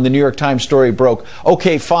emails out when the New York Times story broke.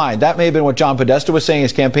 Okay, fine. That may have been what John Podesta was saying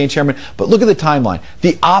as campaign chairman, but look at the timeline.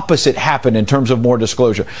 The opposite happened in terms of more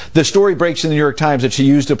disclosure. The story breaks in the New York Times that she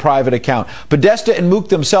used a private account. Podesta and Mook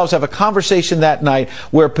themselves have a conversation that night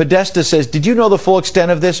where Podesta says, did you know the full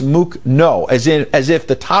extent of this? Mook, no. As if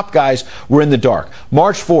the top guys were in the dark.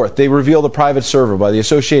 March 4th, they reveal the private server by the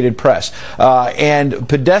Associated Press. And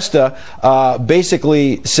Podesta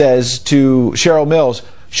basically says to Cheryl Mills,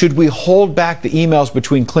 should we hold back the emails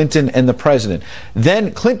between Clinton and the president?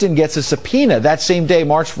 Then Clinton gets a subpoena that same day,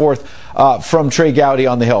 March 4th, from Trey Gowdy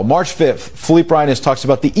on the Hill. March 5th, Philippe Reines talks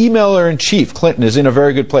about the emailer-in-chief. Clinton is in a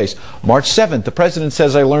very good place. March 7th, the president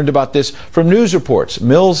says, I learned about this from news reports.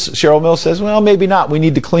 Cheryl Mills says, well, maybe not. We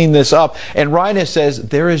need to clean this up. And Reines says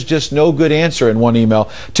there is just no good answer in one email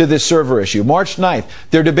to this server issue. March 9th,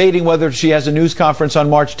 they're debating whether she has a news conference on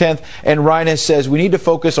March 10th. And Reines says we need to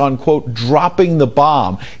focus on, quote, dropping the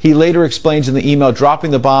bomb. He later explains in the email,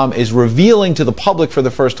 dropping the bomb is revealing to the public for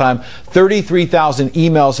the first time 33,000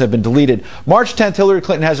 emails have been deleted. March 10th, Hillary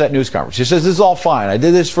Clinton has that news conference. She says, this is all fine. I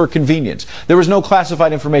did this for convenience. There was no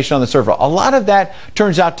classified information on the server. A lot of that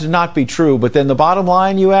turns out to not be true. But then the bottom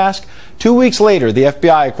line, you ask, 2 weeks later, the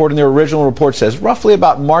FBI, according to their original report, says roughly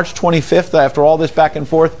about March 25th, after all this back and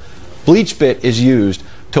forth, BleachBit is used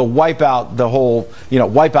to wipe out the whole,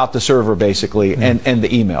 wipe out the server basically and the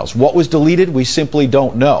emails. What was deleted, we simply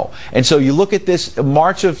don't know. And so you look at this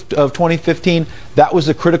March of 2015, that was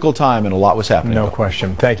a critical time and a lot was happening. No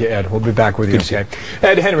question. Thank you, Ed. We'll be back with you. Okay.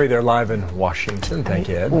 Ed Henry, they're live in Washington. Thank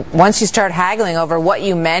you, Ed. Once you start haggling over what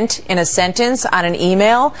you meant in a sentence on an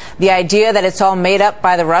email, the idea that it's all made up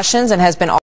by the Russians and has been